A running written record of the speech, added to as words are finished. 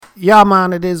Yeah,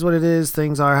 man, it is what it is.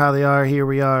 Things are how they are. Here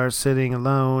we are, sitting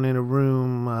alone in a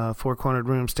room, four-cornered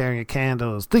room, staring at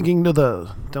candles, thinking to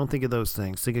the... Don't think of those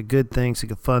things. Think of good things,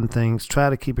 think of fun things. Try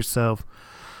to keep yourself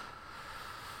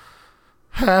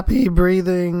happy,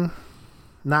 breathing,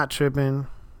 not tripping.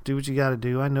 Do what you got to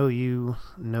do. I know you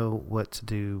know what to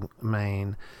do,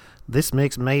 man. This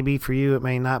mix may be for you. It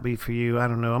may not be for you. I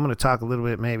don't know. I'm going to talk a little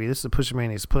bit maybe. This is a Pusher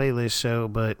Mania's playlist show,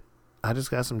 but... I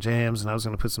just got some jams, and I was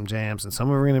going to put some jams, and some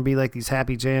of them are going to be like these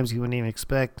happy jams you wouldn't even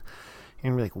expect.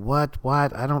 You're going to be like,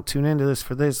 what? I don't tune into this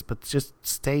for this, but just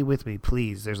stay with me,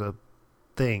 please. There's a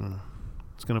thing.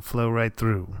 It's going to flow right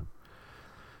through.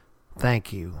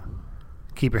 Thank you.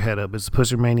 Keep your head up. It's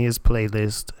Pusher Mania's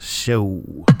playlist show.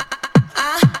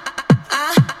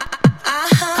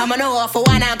 Come on over for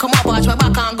one and come up, watch my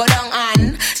back and go down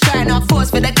on. Try not force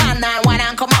for the cannon. One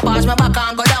and come up, watch my back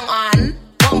and go down on.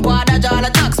 Bumper dodge all the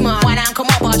tax man. One and come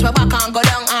up, watch my back and go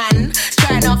down on.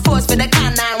 Try not force for the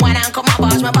cannon. One and come up,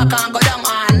 watch my back and go down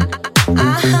on.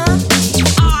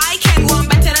 I can go on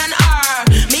better than her.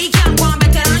 Me can go on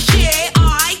better than she.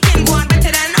 I can go on better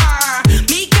than her.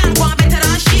 Me can go on better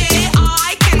than she.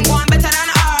 I can go on better than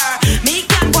her. Me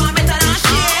can go on better than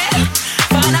she.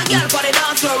 Find a girl for the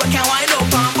dance floor, we can wind up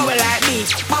and bubble like me.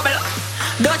 Bubble,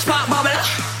 Dutch pop bubble.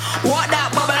 What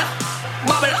that bubble,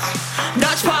 bubble,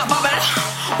 Dutch pop bubble.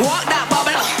 Walk that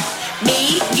bubble.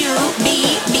 B-U-B-B-L-E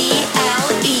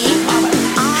bubble.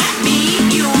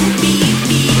 B-U-B-B-L-E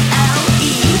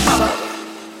bubble.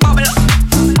 Bubble.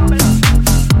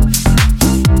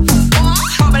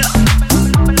 Bubble.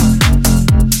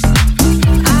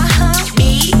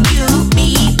 B-U-B-B-L-E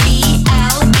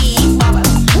bubble.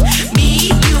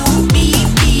 B-U-B-B-L-E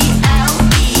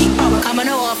bubble. I'm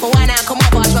gonna offer one and come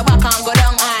up, watch my back and go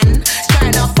down on. Try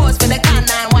not force for the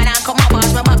cannon. One and come up,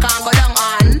 watch my back and go down on.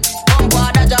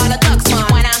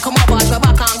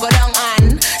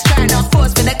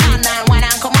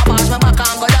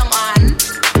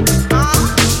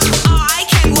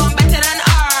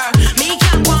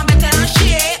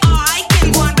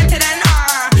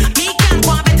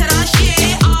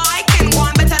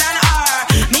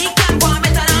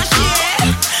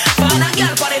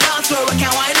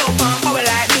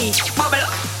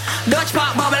 Dutch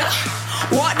pop bubble,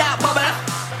 walk that bubble,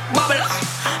 bubble.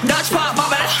 Dutch pop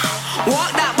bubble,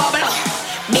 walk that bubble.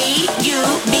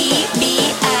 B-U-B-B-L-E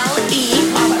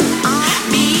bubble.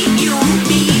 B-U-B-B-L-E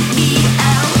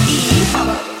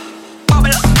bubble.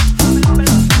 Bubble.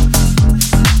 Bubble.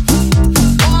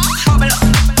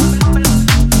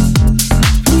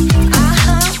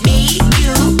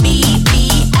 B-U-B-B-L-E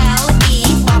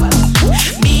bubble.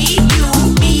 B-U-B-B-L-E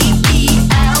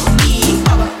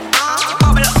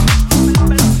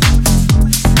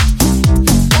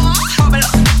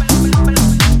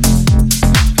bubble.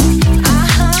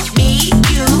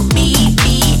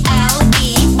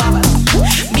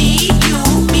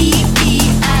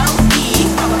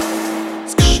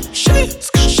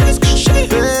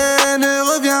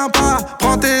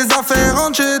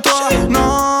 Chez toi,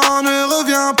 non, ne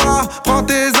reviens pas. Prends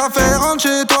tes affaires, rentre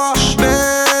chez toi.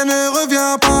 Mais ne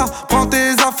reviens pas. Prends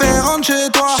tes affaires, rentre chez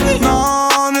toi.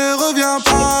 Non, ne reviens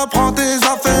pas. Prends tes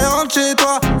affaires, rentre chez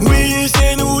toi. Oui,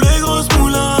 c'est nous les grosses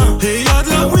moulins. Et y'a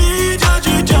de la weed, y'a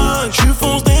du jack. J'suis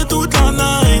foncé toute la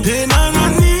night. Et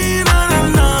nanani,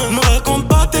 nanana. Me raconte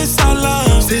pas tes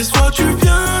salades. C'est soit tu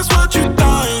viens, soit tu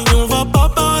tailles. On va pas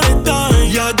parler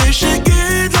taille. Y'a des chèques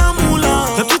et de la moulin.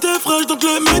 La petite est fraîche donc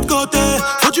le mets de côté.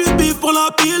 Faut du bif pour la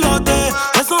piloter.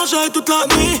 Elle s'enjaille toute la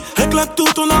nuit, elle claque tout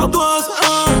ton ardoise.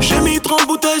 J'ai mis 30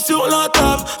 bouteilles sur la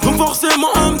table, donc forcément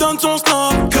elle me donne son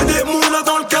snap. Que des moulas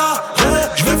dans le cas,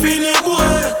 je vais finir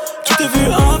bourré. Tu t'es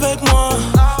vu avec moi,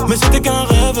 mais c'était qu'un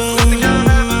rêve.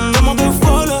 Tellement de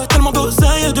folle, tellement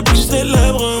d'oseille depuis que je suis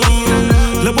célèbre.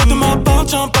 La boîte ne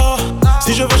m'appartient pas,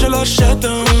 si je veux je l'achète.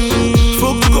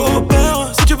 Faut que tu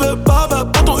coopères, si tu veux pas, va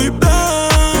prends ton Uber.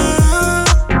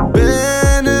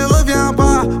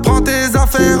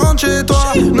 Rentre chez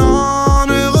toi, non,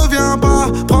 ne reviens pas.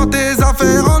 Prends tes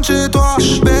affaires, rentre chez toi.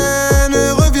 Mais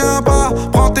ne reviens pas.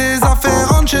 Prends tes affaires,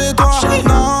 rentre chez toi.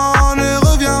 Non, ne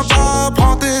reviens pas.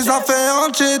 Prends tes affaires,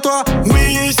 rentre chez toi.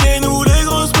 Oui, c'est nous les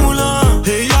grosses moulins.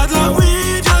 Et y'a de la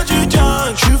weed, y'a du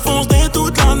jack. J'suis foncé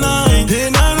toute la night. Et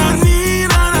nanani,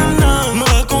 nanana. Me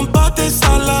raconte pas tes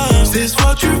salades. C'est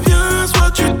soit tu viens,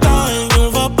 soit tu tailles. On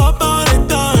va pas parler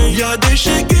taille. Y'a des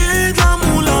chèques et de la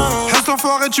moulin.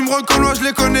 Enfoiré, tu me reconnais, je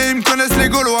les connais, ils me connaissent les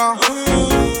Gaulois.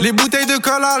 Les bouteilles de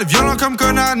collal, violents comme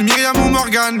Conan, Myriam ou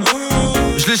Morgan.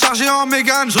 Je l'ai chargé en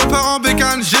Mégane, je repars en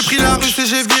bécane. J'ai pris la russe et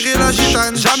j'ai viré la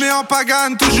gitane. Jamais en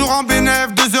pagane, toujours en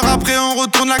bénéf. 2 heures après on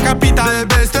retourne la capitale.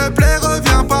 Bébé s'il te plaît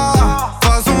reviens pas. De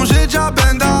toute façon j'ai déjà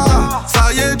benda.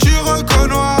 Ça y est tu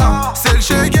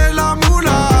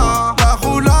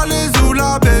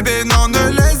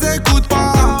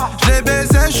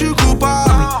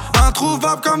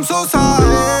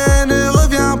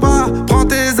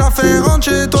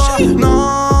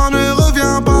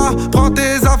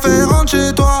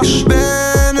chez toi.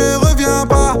 Ben ne reviens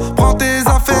pas, prends tes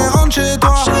affaires, rentre chez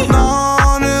toi.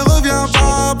 Non, ne reviens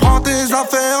pas, prends tes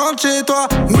affaires, rentre chez toi.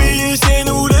 Oui, c'est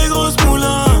nous les grosses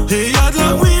moulins. Et y'a de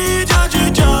la weed, y'a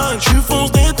du jack. J'suis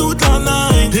foncé toute la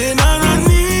night. Et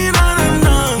nanani,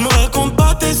 nanana. Me raconte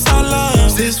pas tes salades.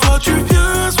 C'est soit tu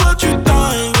viens, soit tu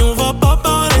tailles. On va pas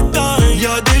parler taille.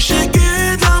 Y'a des chèques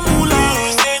et de la moulin.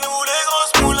 Oui, c'est nous les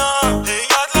grosses moulins. Et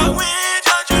y'a de la weed,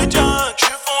 y'a du jack.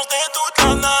 J'suis foncé toute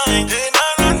la night. Et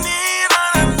nanani,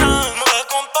 nanana. Me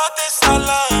raconte pas tes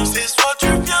salades. C'est soit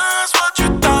tu viens, soit tu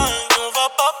tailles. On va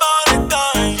pas parler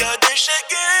taille. Y'a des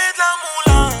chèques et de la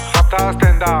moulin. Rapta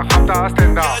stenda, rapta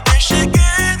stenda. Y'a des chèques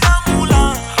et de la moulin.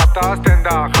 Rapta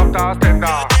stenda, rapta stenda.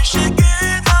 Y'a des chèques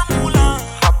et de la moulin.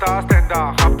 Rapta stenda,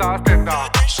 rapta stenda. Y'a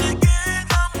des chèques et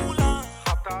de la moulin.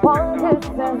 One kiss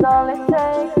is all it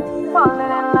takes.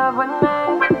 Falling in love with me.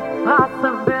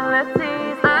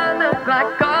 Possibilities that look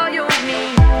like all you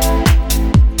need.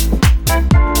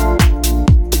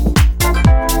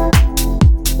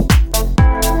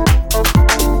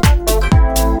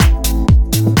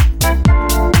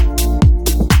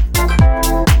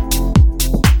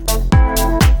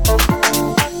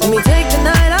 Let me take the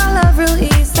night I love real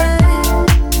easy.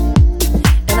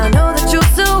 And I know that you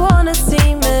still wanna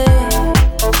see me.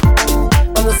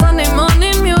 On the Sunday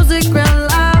morning music real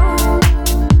loud.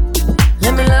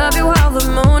 Let me love you while the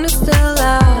moon is still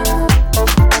out.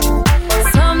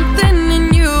 Something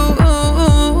in you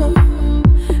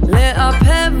lit up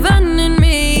heaven in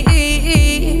me.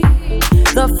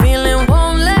 The feeling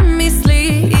won't let me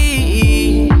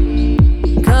sleep.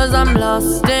 'Cause I'm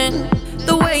lost in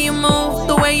the way you move,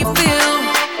 the way you feel.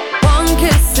 One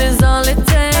kiss is all it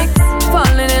takes.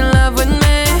 Falling in love with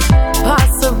me.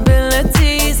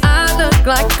 Possibilities, I look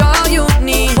like all you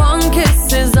need. One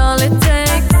kiss is all it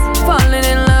takes. Falling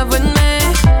in love with me.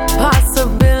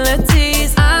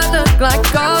 Possibilities, I look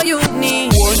like all you need.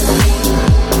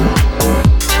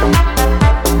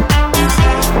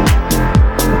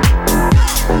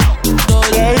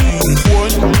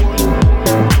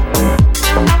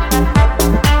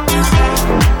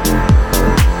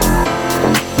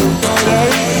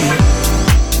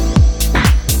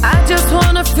 I just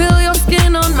wanna feel your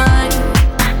skin on mine.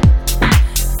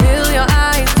 Feel your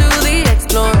eyes do the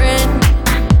exploring.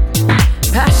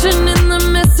 Passion in the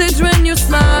message when you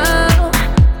smile.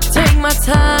 Take my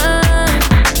time.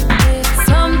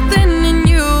 Something in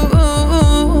you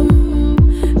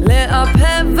lit up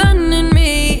heaven in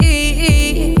me.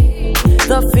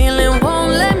 The feeling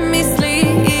won't let me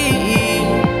sleep.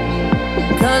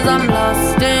 'Cause I'm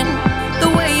lost in the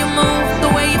way you move, the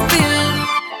way you feel.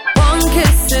 One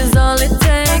kiss is all it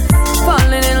takes.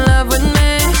 Falling in love with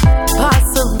me.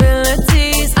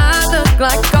 Possibilities, I look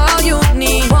like all you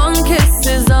need. One kiss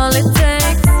is all it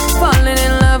takes. Falling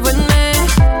in love with me.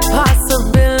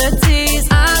 Possibilities,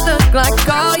 I look like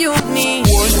all you need.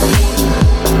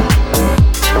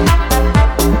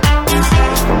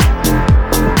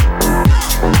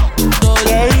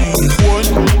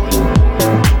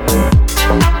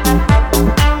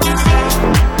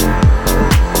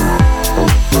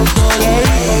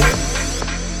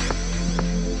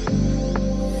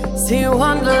 See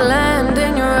wonderland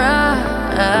in your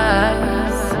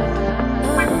eyes.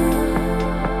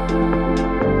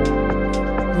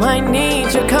 Might need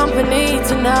your company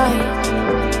tonight.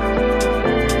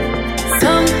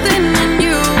 Something in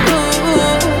you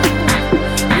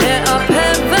lit up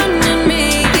heaven in me.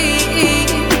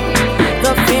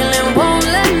 The feeling won't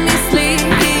let me sleep.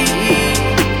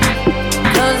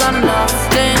 'Cause I'm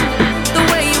lost in the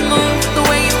way you move, the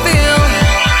way you feel.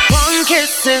 One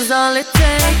kiss is all it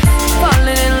takes.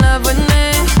 Falling in love with me.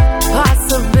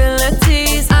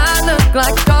 Possibilities, I look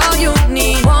like all you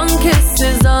need. One kiss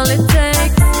is all it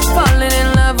takes. Falling in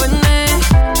love with me.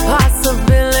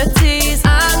 Possibilities,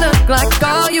 I look like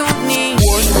all you need.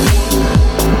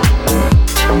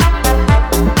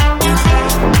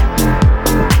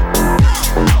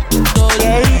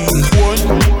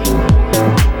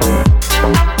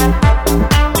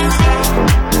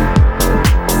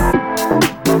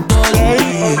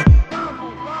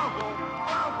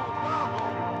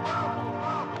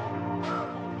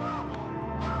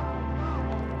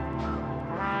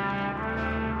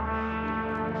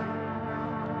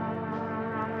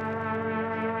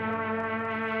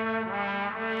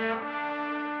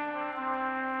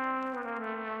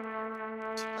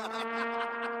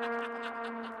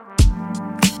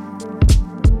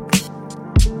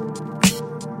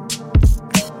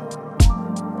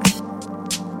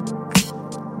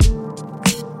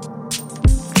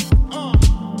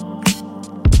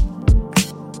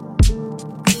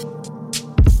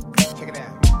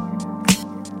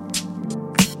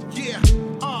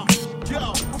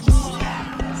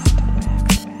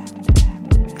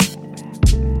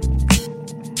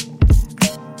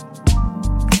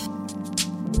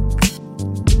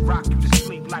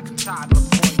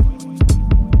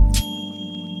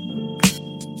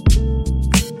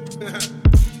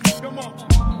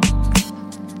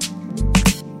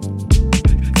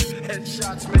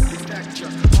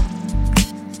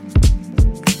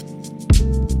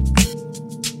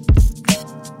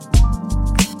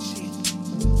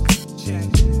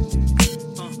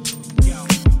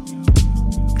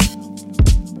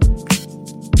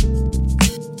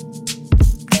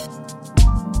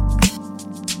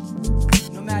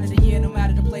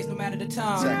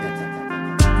 Second.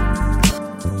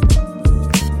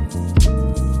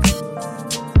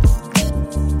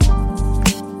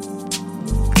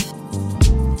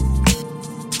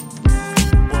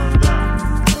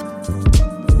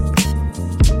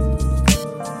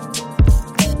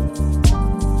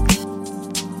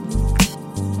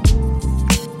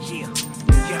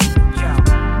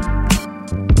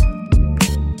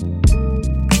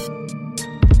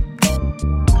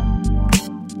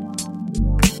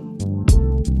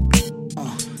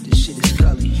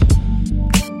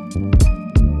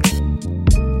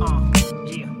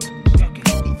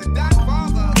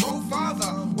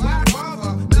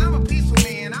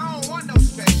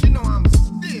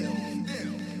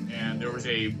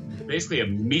 Basically a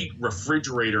meat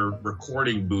refrigerator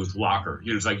recording booth locker.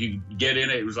 It was like you get in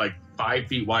it. It was like 5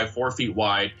 feet wide, 4 feet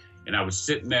wide, and I would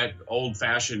sit in that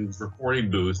old-fashioned recording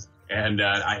booth, and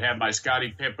I had my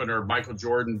Scottie Pippen or Michael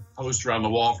Jordan poster on the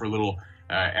wall for a little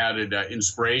added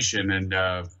inspiration, and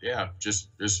just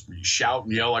shout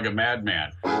and yell like a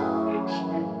madman.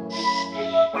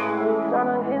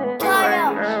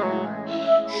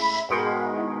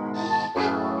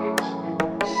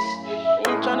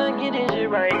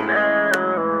 Right now.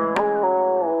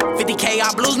 50K,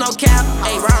 I blues, no cap.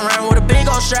 Ayy, round with a big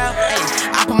old strap. Ayy,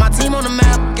 I put my team on the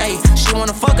map. Ayy, she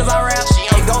wanna fuck as I rap.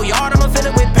 Ayy, go yard, I'ma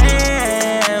fill it with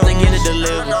pounds. They get it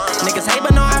delivered. Niggas hate,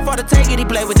 but know how far to take it. He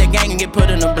play with that gang and get put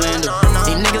in a blender.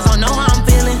 These niggas don't know how I'm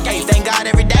feeling. Ayy, thank God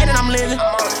every day that I'm living.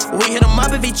 We hit him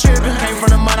up if he trippin'. Came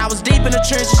from the mud, I was deep in the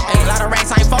trenches. Ayy, lot of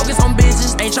racks, I ain't focused on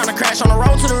bitches. Ain't tryna crash on the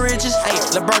road to the riches.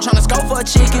 Ayy, LeBron tryna scope for a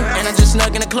chicken. And I just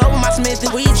snuck in the club with my Smith.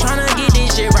 We tryna get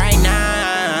this shit right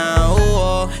now.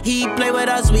 Ooh, he play with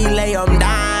us, we lay him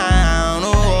down.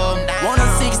 Ooh, want a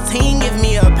 16, give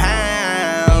me a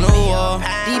pound. Ooh,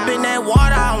 deep in that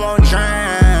water, I won't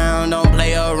drown. Don't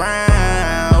play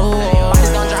around. Ooh, I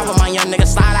just gon' drop on my young nigga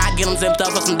side. I get him zipped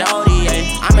up for some Dodie.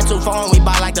 I'm in 2-4 and we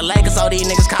ball like the Lakers, so these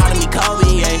niggas calling me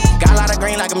Kobe. Got a lot of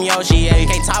green like I'm Yoshi.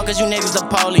 Can't talk cause you niggas the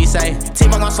police.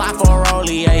 T-Bone gon' slide for a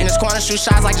rollie. In this corner, shoot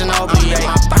shots like Ginobili.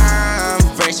 My firm,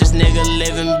 freshest nigga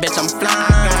living, bitch, I'm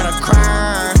flying. Got a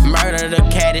crime, murder the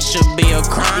cat, it should be a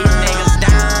crime. These niggas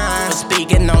dying for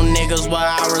speaking on niggas where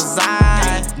I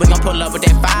reside. We gon' pull up with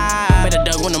that 5. Better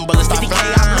duck when them bullets start flying.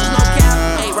 50K, I lose no cap.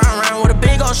 Ayy, round with a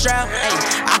big old strap. Ayy,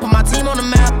 I put my team on the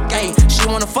map. Ayy, she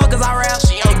wanna fuck as I rap.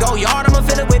 Ayy, go yard, I'ma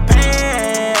fill it with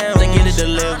pounds. They get it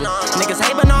delivered. Niggas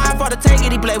hate, but know how far to take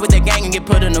it. He play with that gang and get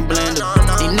put in a blender.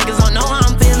 These niggas don't know how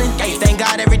I'm feeling. Ayy, thank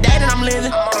God every day that I'm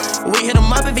living. We hit him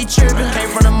up if he trippin'.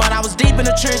 Came from the mud, I was deep in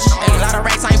the trenches. Ayy, lot of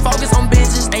racks, I ain't focused on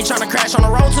bitches. Ain't tryna crash on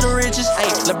the road to the riches.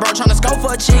 Ayy, LeBron tryna scope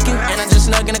for a chicken. And I just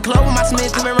snuck in the club with my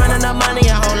Smith. Been running up money,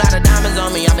 a whole lot of diamonds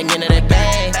on me. I been getting that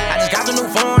bag. I just got the new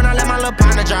phone, I let my little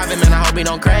partner drive it. Man, I hope he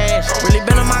don't crash. Really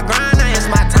been on my grind, now it's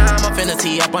my time. I'm finna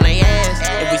tee up on they ass.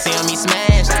 If we see him, he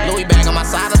smash. Louis bag on my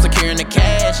side, I'm securing the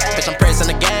cash. Bitch, I'm pressing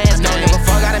the gas. No nigga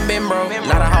fuck, I done been broke.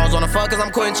 Lot of hoes wanna fuck cause I'm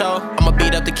Quincho. I'ma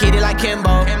beat up the kitty like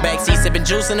Kimbo. Backseat sipping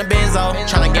juice in the benzo.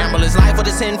 Tryna gamble his life with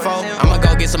his info. I'ma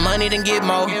go get some money, then get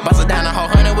more. Bust it down a whole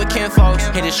 100 with kinfolks.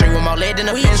 Hit the street with more lead than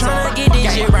a pencil. We tryna get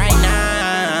this shit right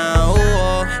now.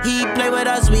 Ooh, he play with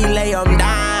us, we lay him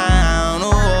down.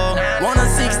 Ooh, want a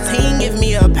 16, give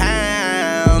me a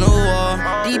pound.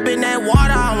 Ooh, deep in that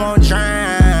water, I won't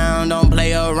drown. Don't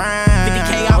play around.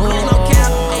 50K, I lose no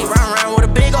cap. Ayy, round with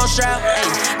a big old strap.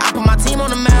 Ayy, I put my team on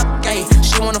the map. Ayy,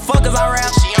 she wanna fuck as I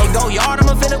rap. Ayy, go yard,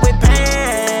 I'ma fill it with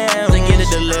pounds. They get it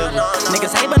delivered.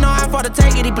 Niggas hate, but know how far to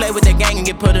take it. He play with that gang and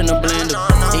get put in a blender.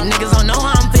 These niggas don't know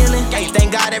how I'm feeling. Ayy,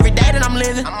 thank God every day that I'm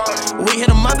living. We hit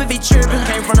him up if he trippin'.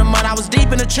 Came from the mud, I was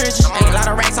deep in the trenches. Ayy, lot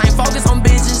of racks, I ain't focused on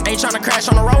bitches. Ain't tryna crash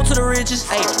on the road to the riches.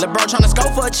 Ayy, LeBron tryna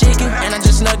scope for a chicken. And I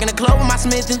just snuck in the club with my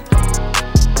Smithin'.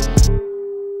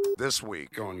 This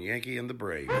week on Yankee and the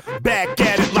Brave. Back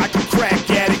at it like a crack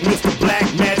addict, Mr. Black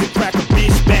Magic, crack a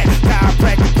bitch back.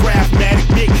 Chiropractic, craftmatic,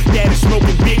 big daddy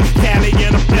smoking big. Cali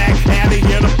in a black, alley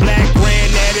in a black.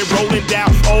 Granddaddy rolling down,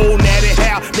 old natty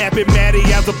how. Nappy Matty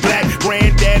as a black.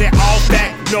 Granddaddy all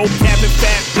back, no cabin,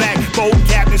 fat black. Boat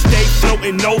captain, stay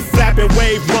floating, no flapping.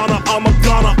 Wave runner, I'm a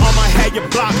gunner. I'ma have your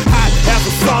block hot as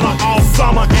a sauna all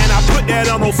summer. And I put that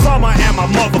on Osama and my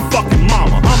motherfucking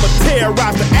mama. I'ma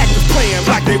terrorize the actors playing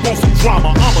like they want some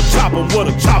drama. I'ma chop 'em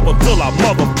with a chopper till I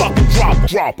motherfucking drop.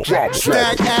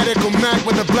 Stack addict or Mac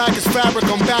when the black is fabric.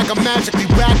 I'm back, I'm magically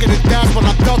racking it. That's when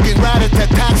I'm ducking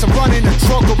rat-a-tat-tats. I'm running the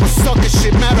truck over sucker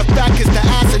shit. Matter of fact, it's the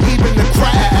ass and even the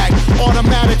crack.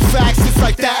 Automatic facts, it's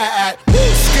like that.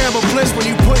 Scam a bliss when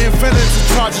you put in feelings in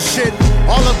charge of shit.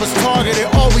 All of us targeted,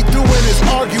 all we doing is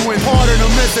arguing. Part of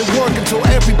them as they work until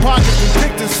every pocket's been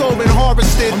picked and sold and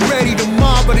harvested. I'm ready to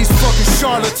mob, but these fucking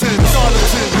charlatans.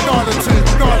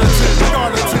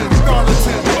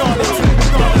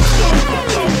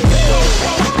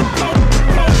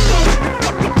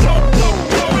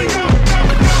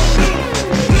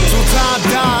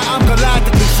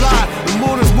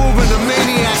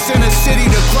 city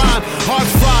to crime. Hearts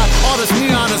fried, all this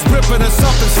neon is ripping us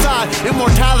up inside.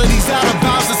 Immortality's out of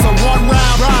bounds, it's a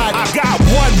one-round ride. I got 1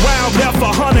 round left,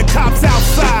 100 cops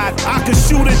outside. I could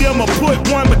shoot at them or put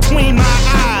one between my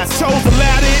eyes. Chose the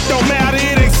latter, it don't matter,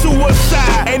 it ain't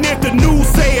suicide. And if the news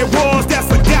say it was, that's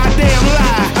a goddamn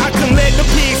lie. I couldn't let the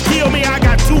pigs kill me, I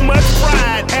got too much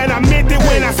pride. And I meant it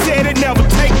when I said it, never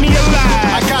take me alive.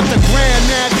 I got the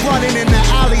granddad running in the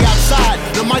alley outside.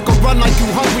 The mic will run like you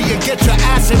hungry and get your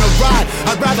ass in a ride.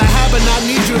 I'd rather have and not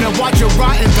need you than watch your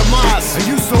rotten demise. And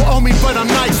you still owe me, but I'm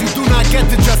nice, you do not get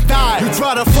to just die. You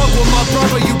try to fuck with my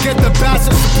brother, you get the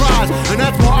bastard surprise. And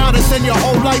that's more honest than your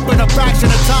whole life in a fraction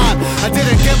of time. I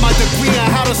didn't get my degree on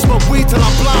how to smoke weed till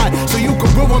I'm blind. So you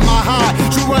can ruin my high,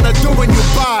 you wanna do when you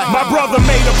buy. My brother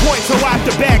made a point, so out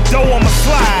the back door I'ma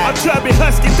slide. A chubby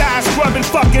husky thighs scrubbing,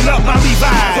 fucking up my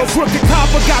Levi's. So crooked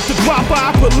copper got the dropper,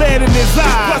 I put lead in his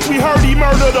eye. Plus we heard he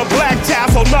murdered a black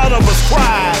child, so none of us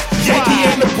cried. Yankee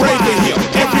and the Brave are here,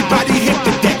 everybody hit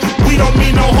the deck. We don't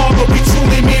mean no harm, but we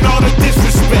truly mean all the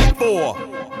disrespect for.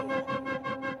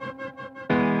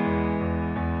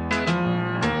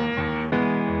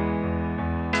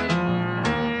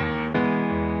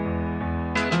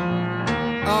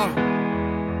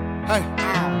 Hey.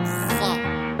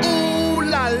 Ooh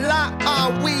la la, ah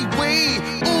wee wee.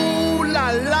 Ooh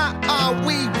la la, ah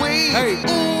wee wee. Hey.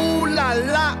 Ooh la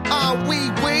la, ah wee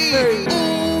wee. Hey.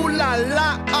 Ooh la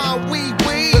la, ah wee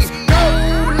wee.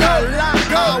 Ooh la la,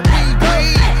 ah wee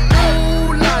wee.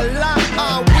 Ooh la la,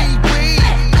 ah wee wee.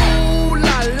 Ooh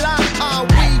la la, ah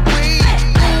wee wee.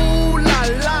 Ooh la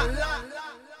la.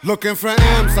 Looking for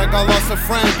M's like I lost a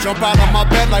friend. Jump out of my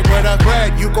bed like where the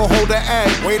bread. You go hold the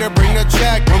egg, waiter bring the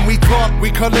check. When we talk,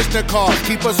 we collision cars.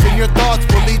 Keep us in your thoughts,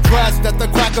 fully dressed at the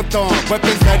crack of dawn.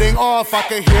 Weapons heading off, I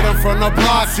can hear them from the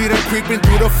block. See them creeping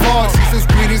through the fog. Season's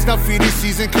greetings, now feeding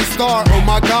season can start. Oh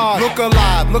my God, look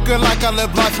alive, looking like I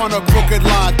live life on a crooked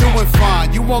line. Doing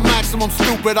fine, you want maximum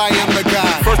stupid, I am the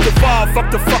guy. First of all, fuck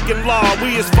the fucking law.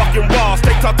 We is fucking raw,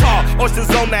 steak tartare,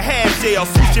 oysters on the half shell,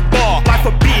 sushi bar. Life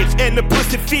a bitch and the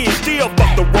pussy fish, still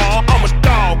fuck the raw. I'm a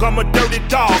dog, I'm a dirty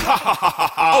dog, ha ha ha ha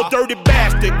ha. Oh dirty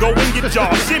bastard, go in your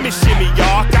jaw, shimmy shimmy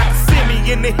y'all. Got the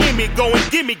semi in the hemi, go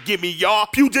and gimme y'all.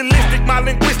 Pugilistic, my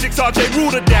linguistics, RJ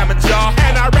Ruder damage y'all.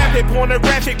 And I rap it,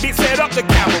 pornographic, big set up the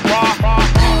camera.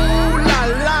 Ooh la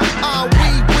la, ah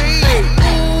wee wee.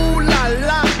 Ooh la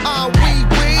la, ah wee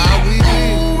wee.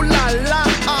 Ooh la la,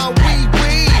 ah wee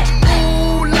wee.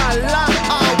 Ooh la la,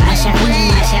 ah wee wee.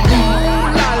 Ooh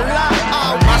la la, ah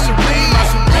wee wee.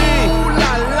 Ooh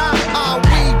la la, ah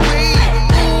wee wee.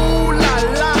 Ooh la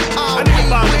la, ah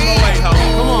wee wee.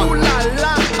 Come on. Ooh la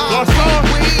la, ah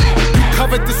wee wee. You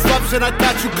covered disruption, I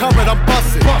got you covered, I'm busted.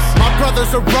 My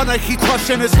brother's a runner, he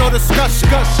crushing, there's no discussion.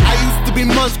 I used to be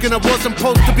Munchkin, I wasn't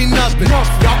supposed to be nothing. Y'all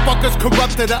fuckers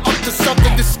corrupted, I'm up to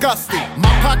something disgusting. My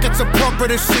pockets are plumper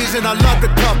this season, I love the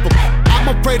couple. I'm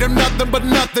afraid of nothing but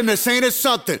nothingness, ain't it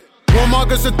something?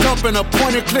 Warmongers are dumping, a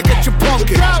point and click at your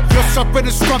pumpkin. You're suffering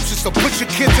disruption, so put your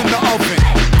kids in the oven.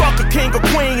 Fuck a king or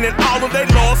queen and all of their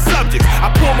lost subjects.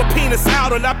 I pull my penis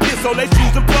out and I piss on their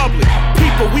shoes in public.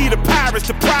 People, we the pirates,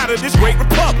 the pride of this great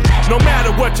republic. No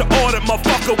matter what you order,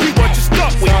 motherfucker, we what you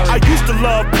stuck with. I used to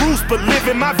love Bruce, but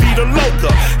living my vida loca.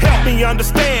 Help me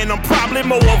understand, I'm probably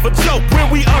more of a joke.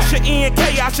 When we usher in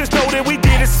chaos, just know that we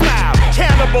did it smile.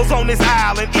 Cannibals on this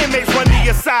island, inmates run the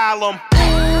asylum.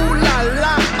 Ooh la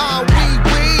la, ah wee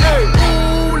wee.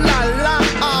 Ooh la la,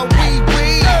 ah wee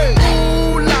wee.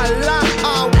 Ooh la la,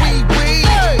 ah wee wee.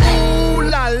 Ooh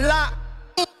la la.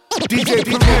 DJ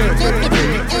Premier.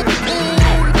 Ooh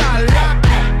la la.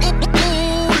 Ooh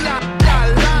la la. Ooh la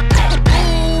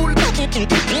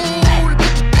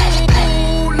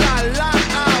la,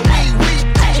 ah wee wee.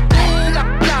 Ooh la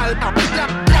la la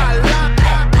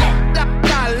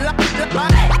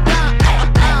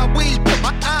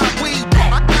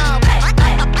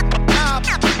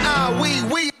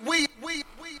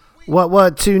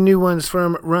What, two new ones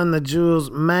from Run the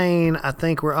Jewels, Maine. I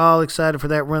think we're all excited for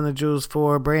that Run the Jewels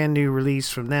 4. Brand new release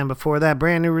from them. Before that,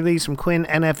 brand new release from Quinn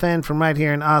NFN from right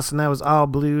here in Austin. That was All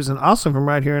Blues. And also from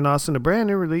right here in Austin, a brand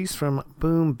new release from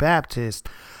Boom Baptist.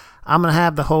 I'm going to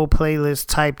have the whole playlist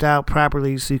typed out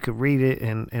properly so you can read it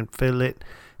and feel it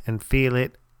and feel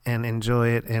it and enjoy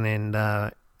it and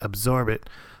absorb it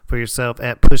for yourself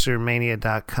at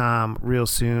pushermania.com real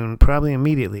soon, probably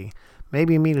immediately.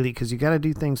 Maybe immediately, because you got to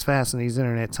do things fast in these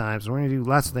internet times. We're going to do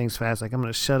lots of things fast. Like, I'm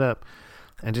going to shut up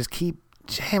and just keep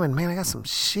jamming. Man, I got some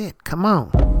shit. Come on.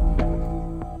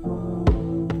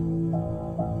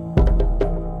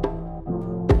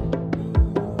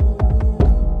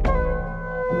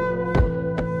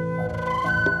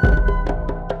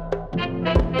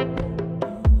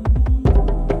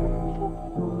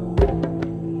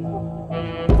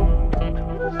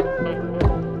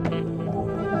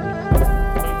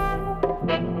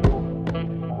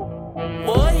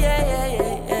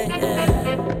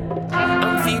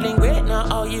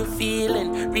 you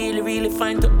feeling. Really, really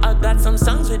fine to I got some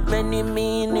songs with many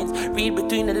meanings. Read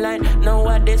between the lines,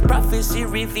 nowadays prophecy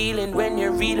revealing. When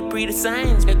you really read the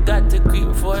signs, you got to creep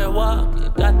before you walk, you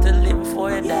got to live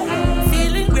before you die.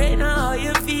 Feeling great now, how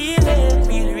you feeling?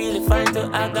 Really, really fine to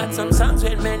I got some songs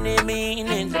with many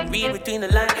meanings. Read between the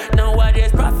lines,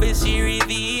 nowadays prophecy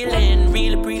revealing.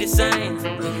 Really read the signs,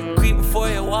 creep before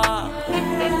you walk.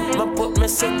 Ma put me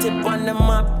set it on the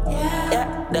map.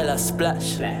 Yeah, they'll a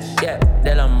splash. Yeah,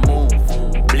 they'll a move.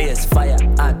 Blaze fire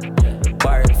hot.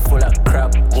 Barrel full of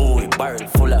crap. Ooh, barrel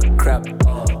full of crap.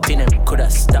 Think them coulda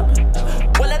stopped.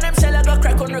 Well, of them shell I go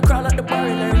crack on the crawl at the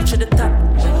barrel and reach to the top.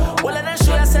 Well, of them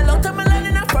show I sell out to my land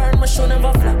in a foreign, my show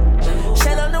never flop.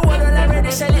 Shell on the wall when I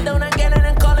ready, shell it down again and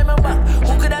then call him back.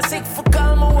 Who could I sick for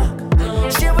call my walk?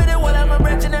 Share with the wall, I'm a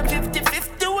branch and I'm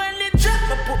 50-50 when it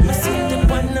drop. I put my seat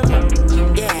upon the map.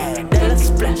 Yeah, they'll a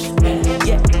splash.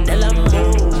 Yeah, they'll a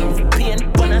move. Paint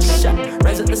on a shot.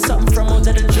 Rise up to something from out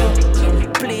of the drum.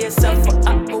 Play yourself for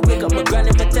up, but wake up my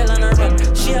granny, me tell on her run.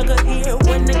 She a go hear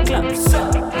when the clock's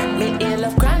up. Me in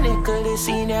love chronicle, the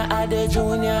senior or the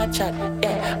junior chat.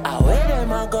 Yeah, I wear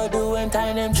them I go do when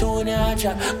time them junior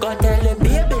chat. Go tell the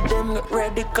baby them get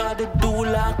ready, cause the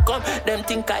doula come. Them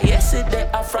think I yesterday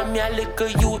I from your little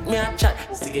youth me a chat.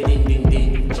 Stick it ding ding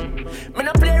ding. Me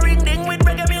no play ring ding with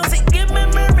reggae music, give me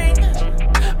my ring.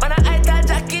 Man I call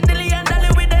Jackie Dilly and Dolly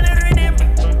with any rhythm.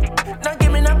 Don't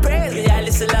give me no praise, yeah,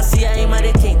 listen, I see I'm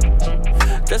the king.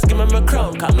 Just give me my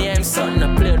crown, call me I'm son.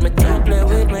 I play with me, don't play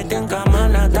with me, think I'm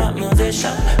on a top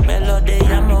musician. Melody,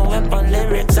 I'm a weapon,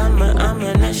 lyrics, I'm a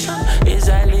ammunition.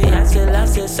 Israeli, I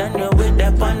still send you with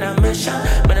them on a mission.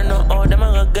 But I know all them,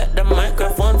 I'm gonna get the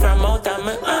microphone from out of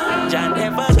me. John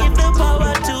never give the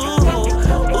power to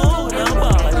ooh, no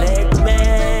ballad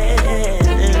man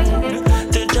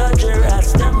to judge a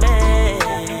Rasta man.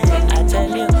 I tell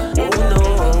you, oh no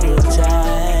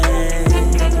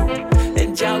time.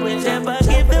 And Jah will never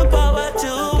give the power to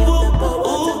ooh, no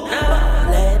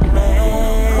ballad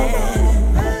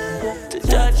man to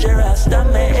judge a Rasta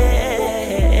man.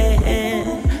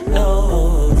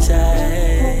 No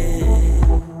time,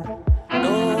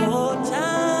 no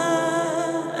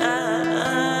time,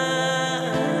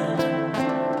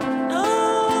 no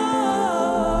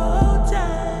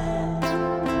time.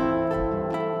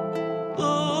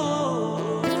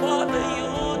 Ooh, for the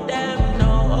youth, them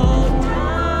no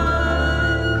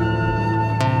time.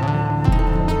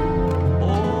 Oh,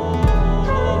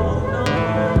 no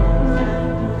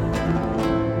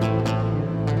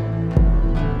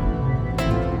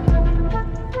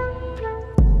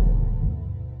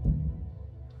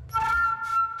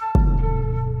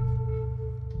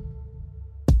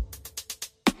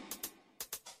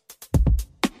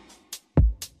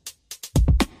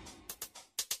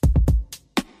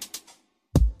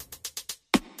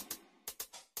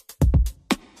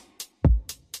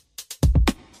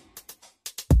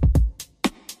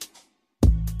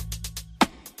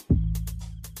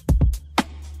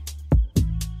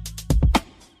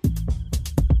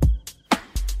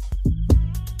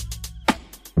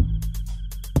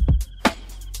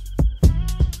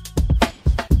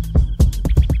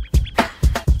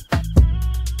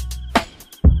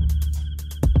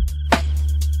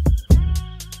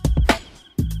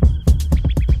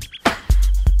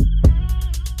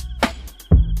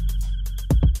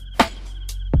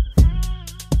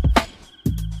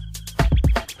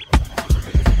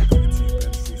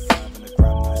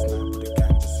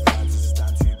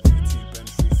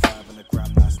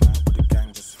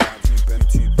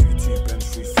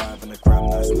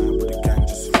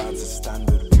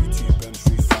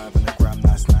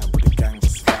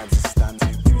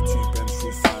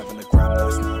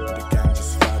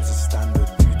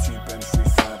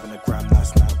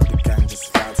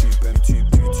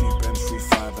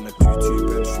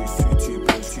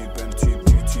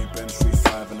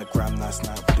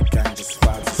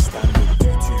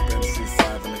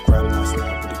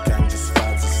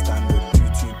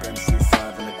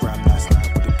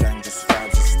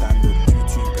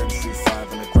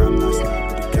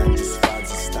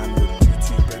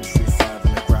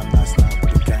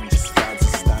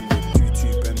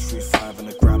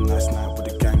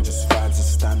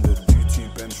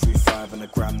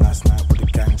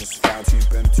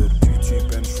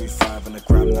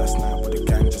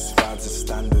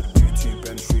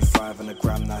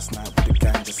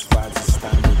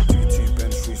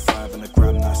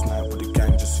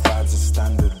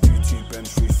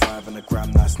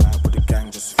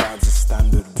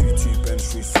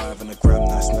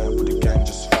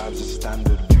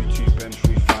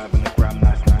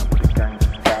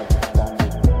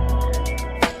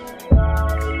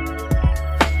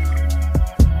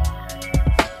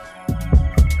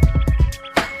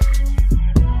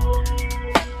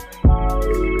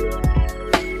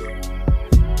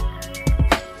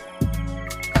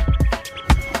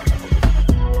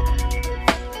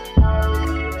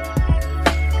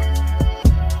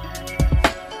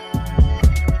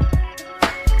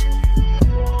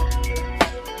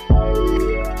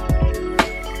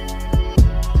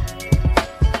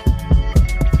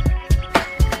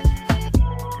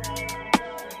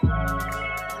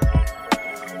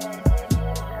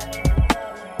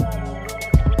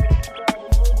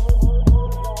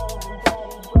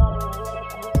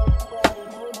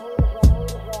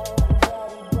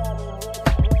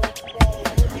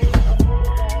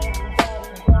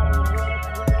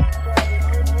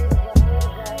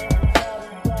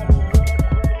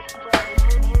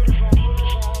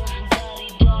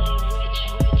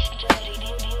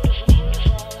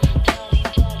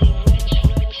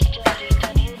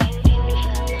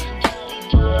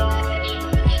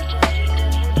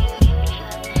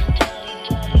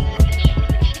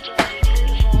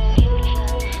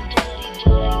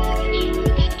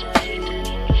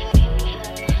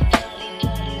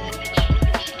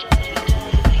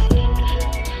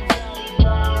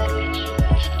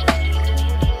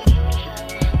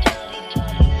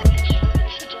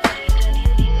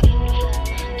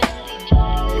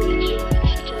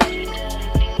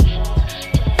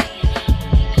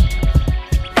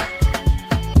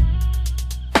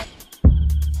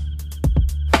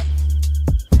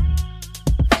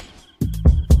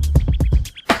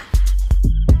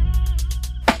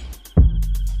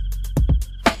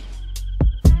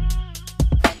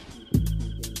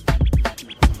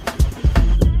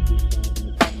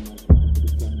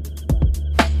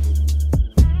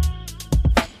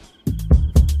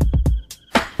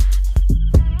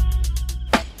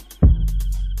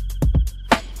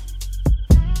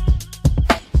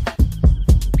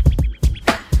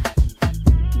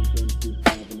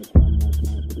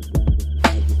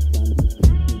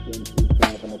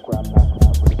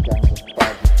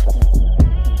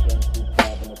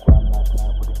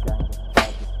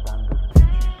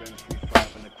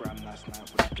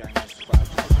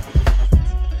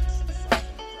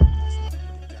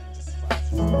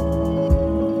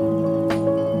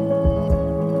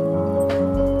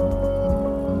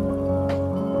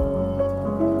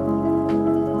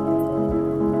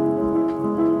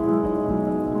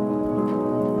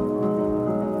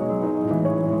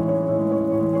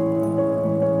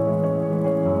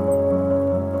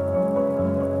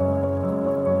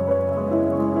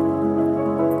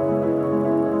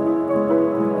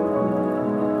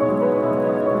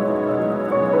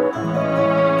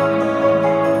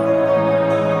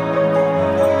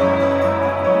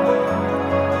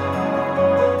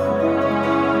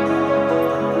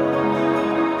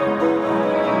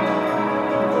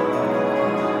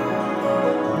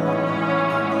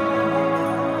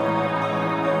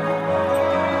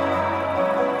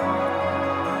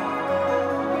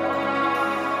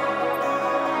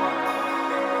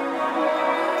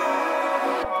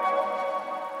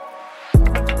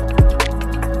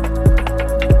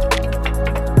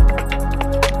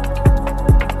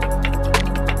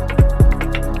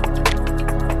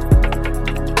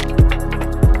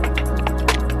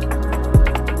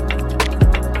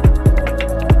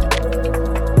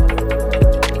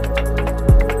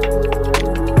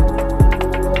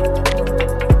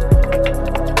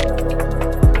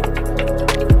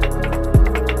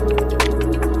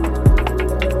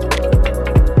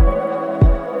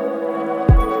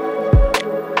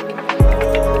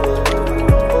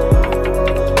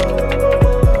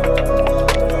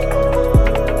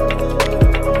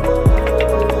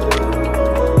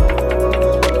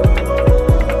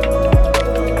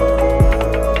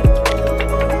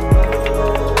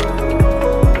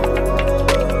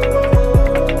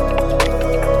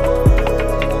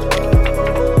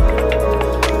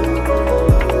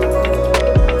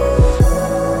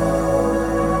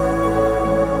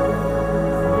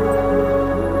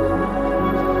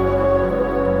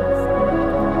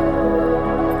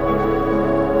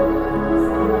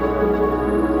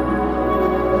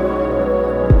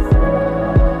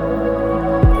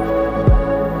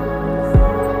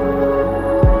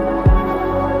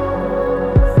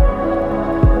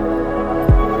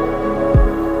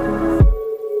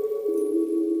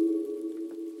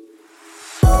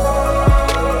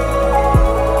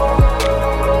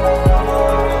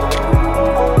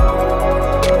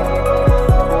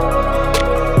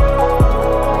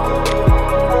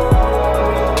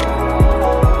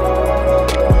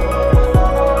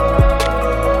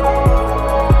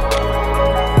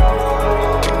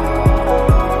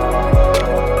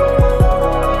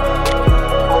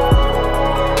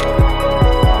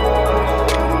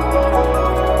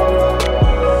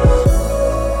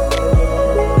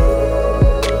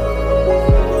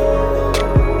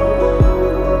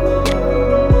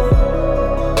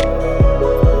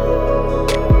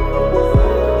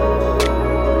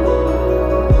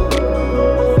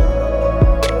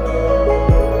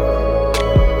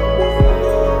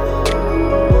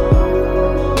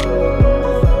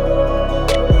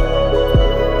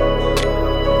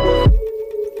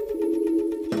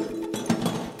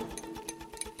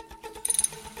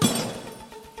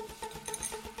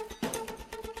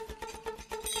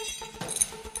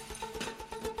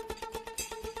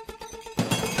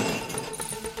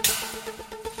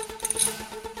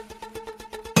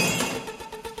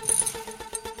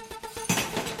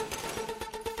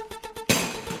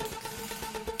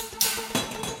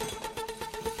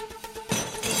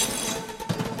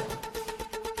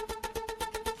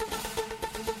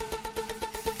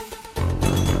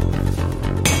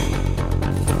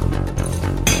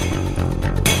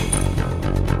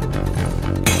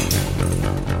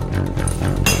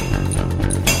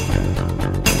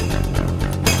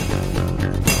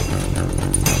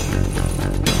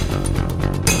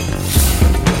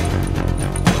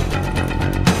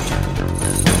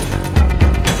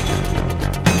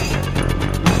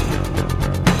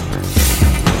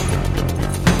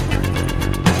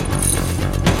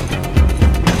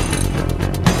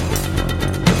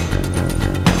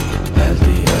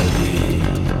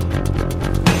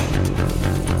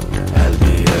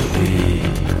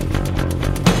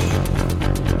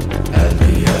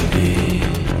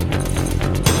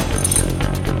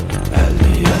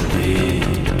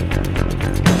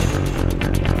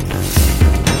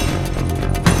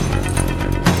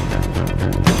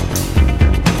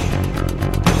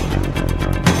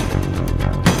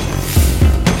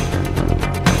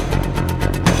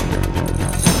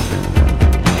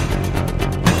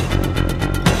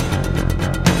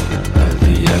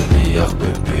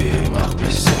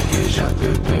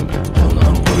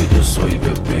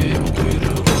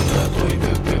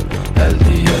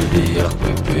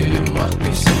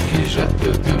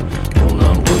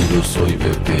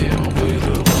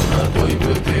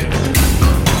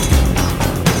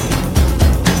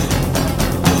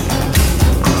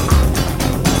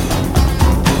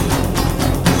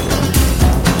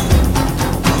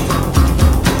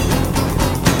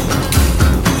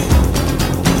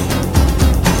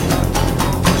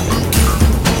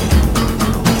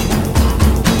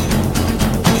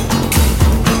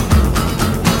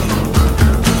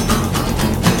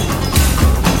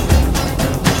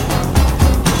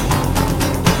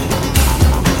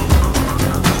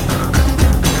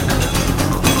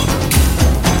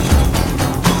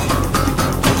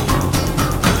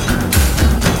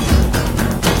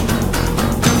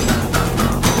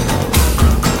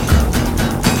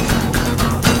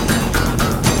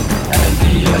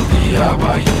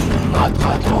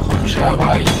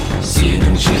жарабайын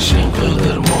сенің шешең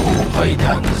қыдырмау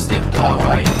қайдан іздеп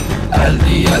табайын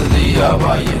әлди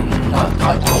абайын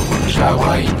атқа топын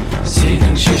жабайын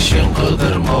сенің шешең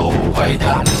қыдырмау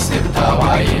қайдан іздеп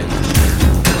табайын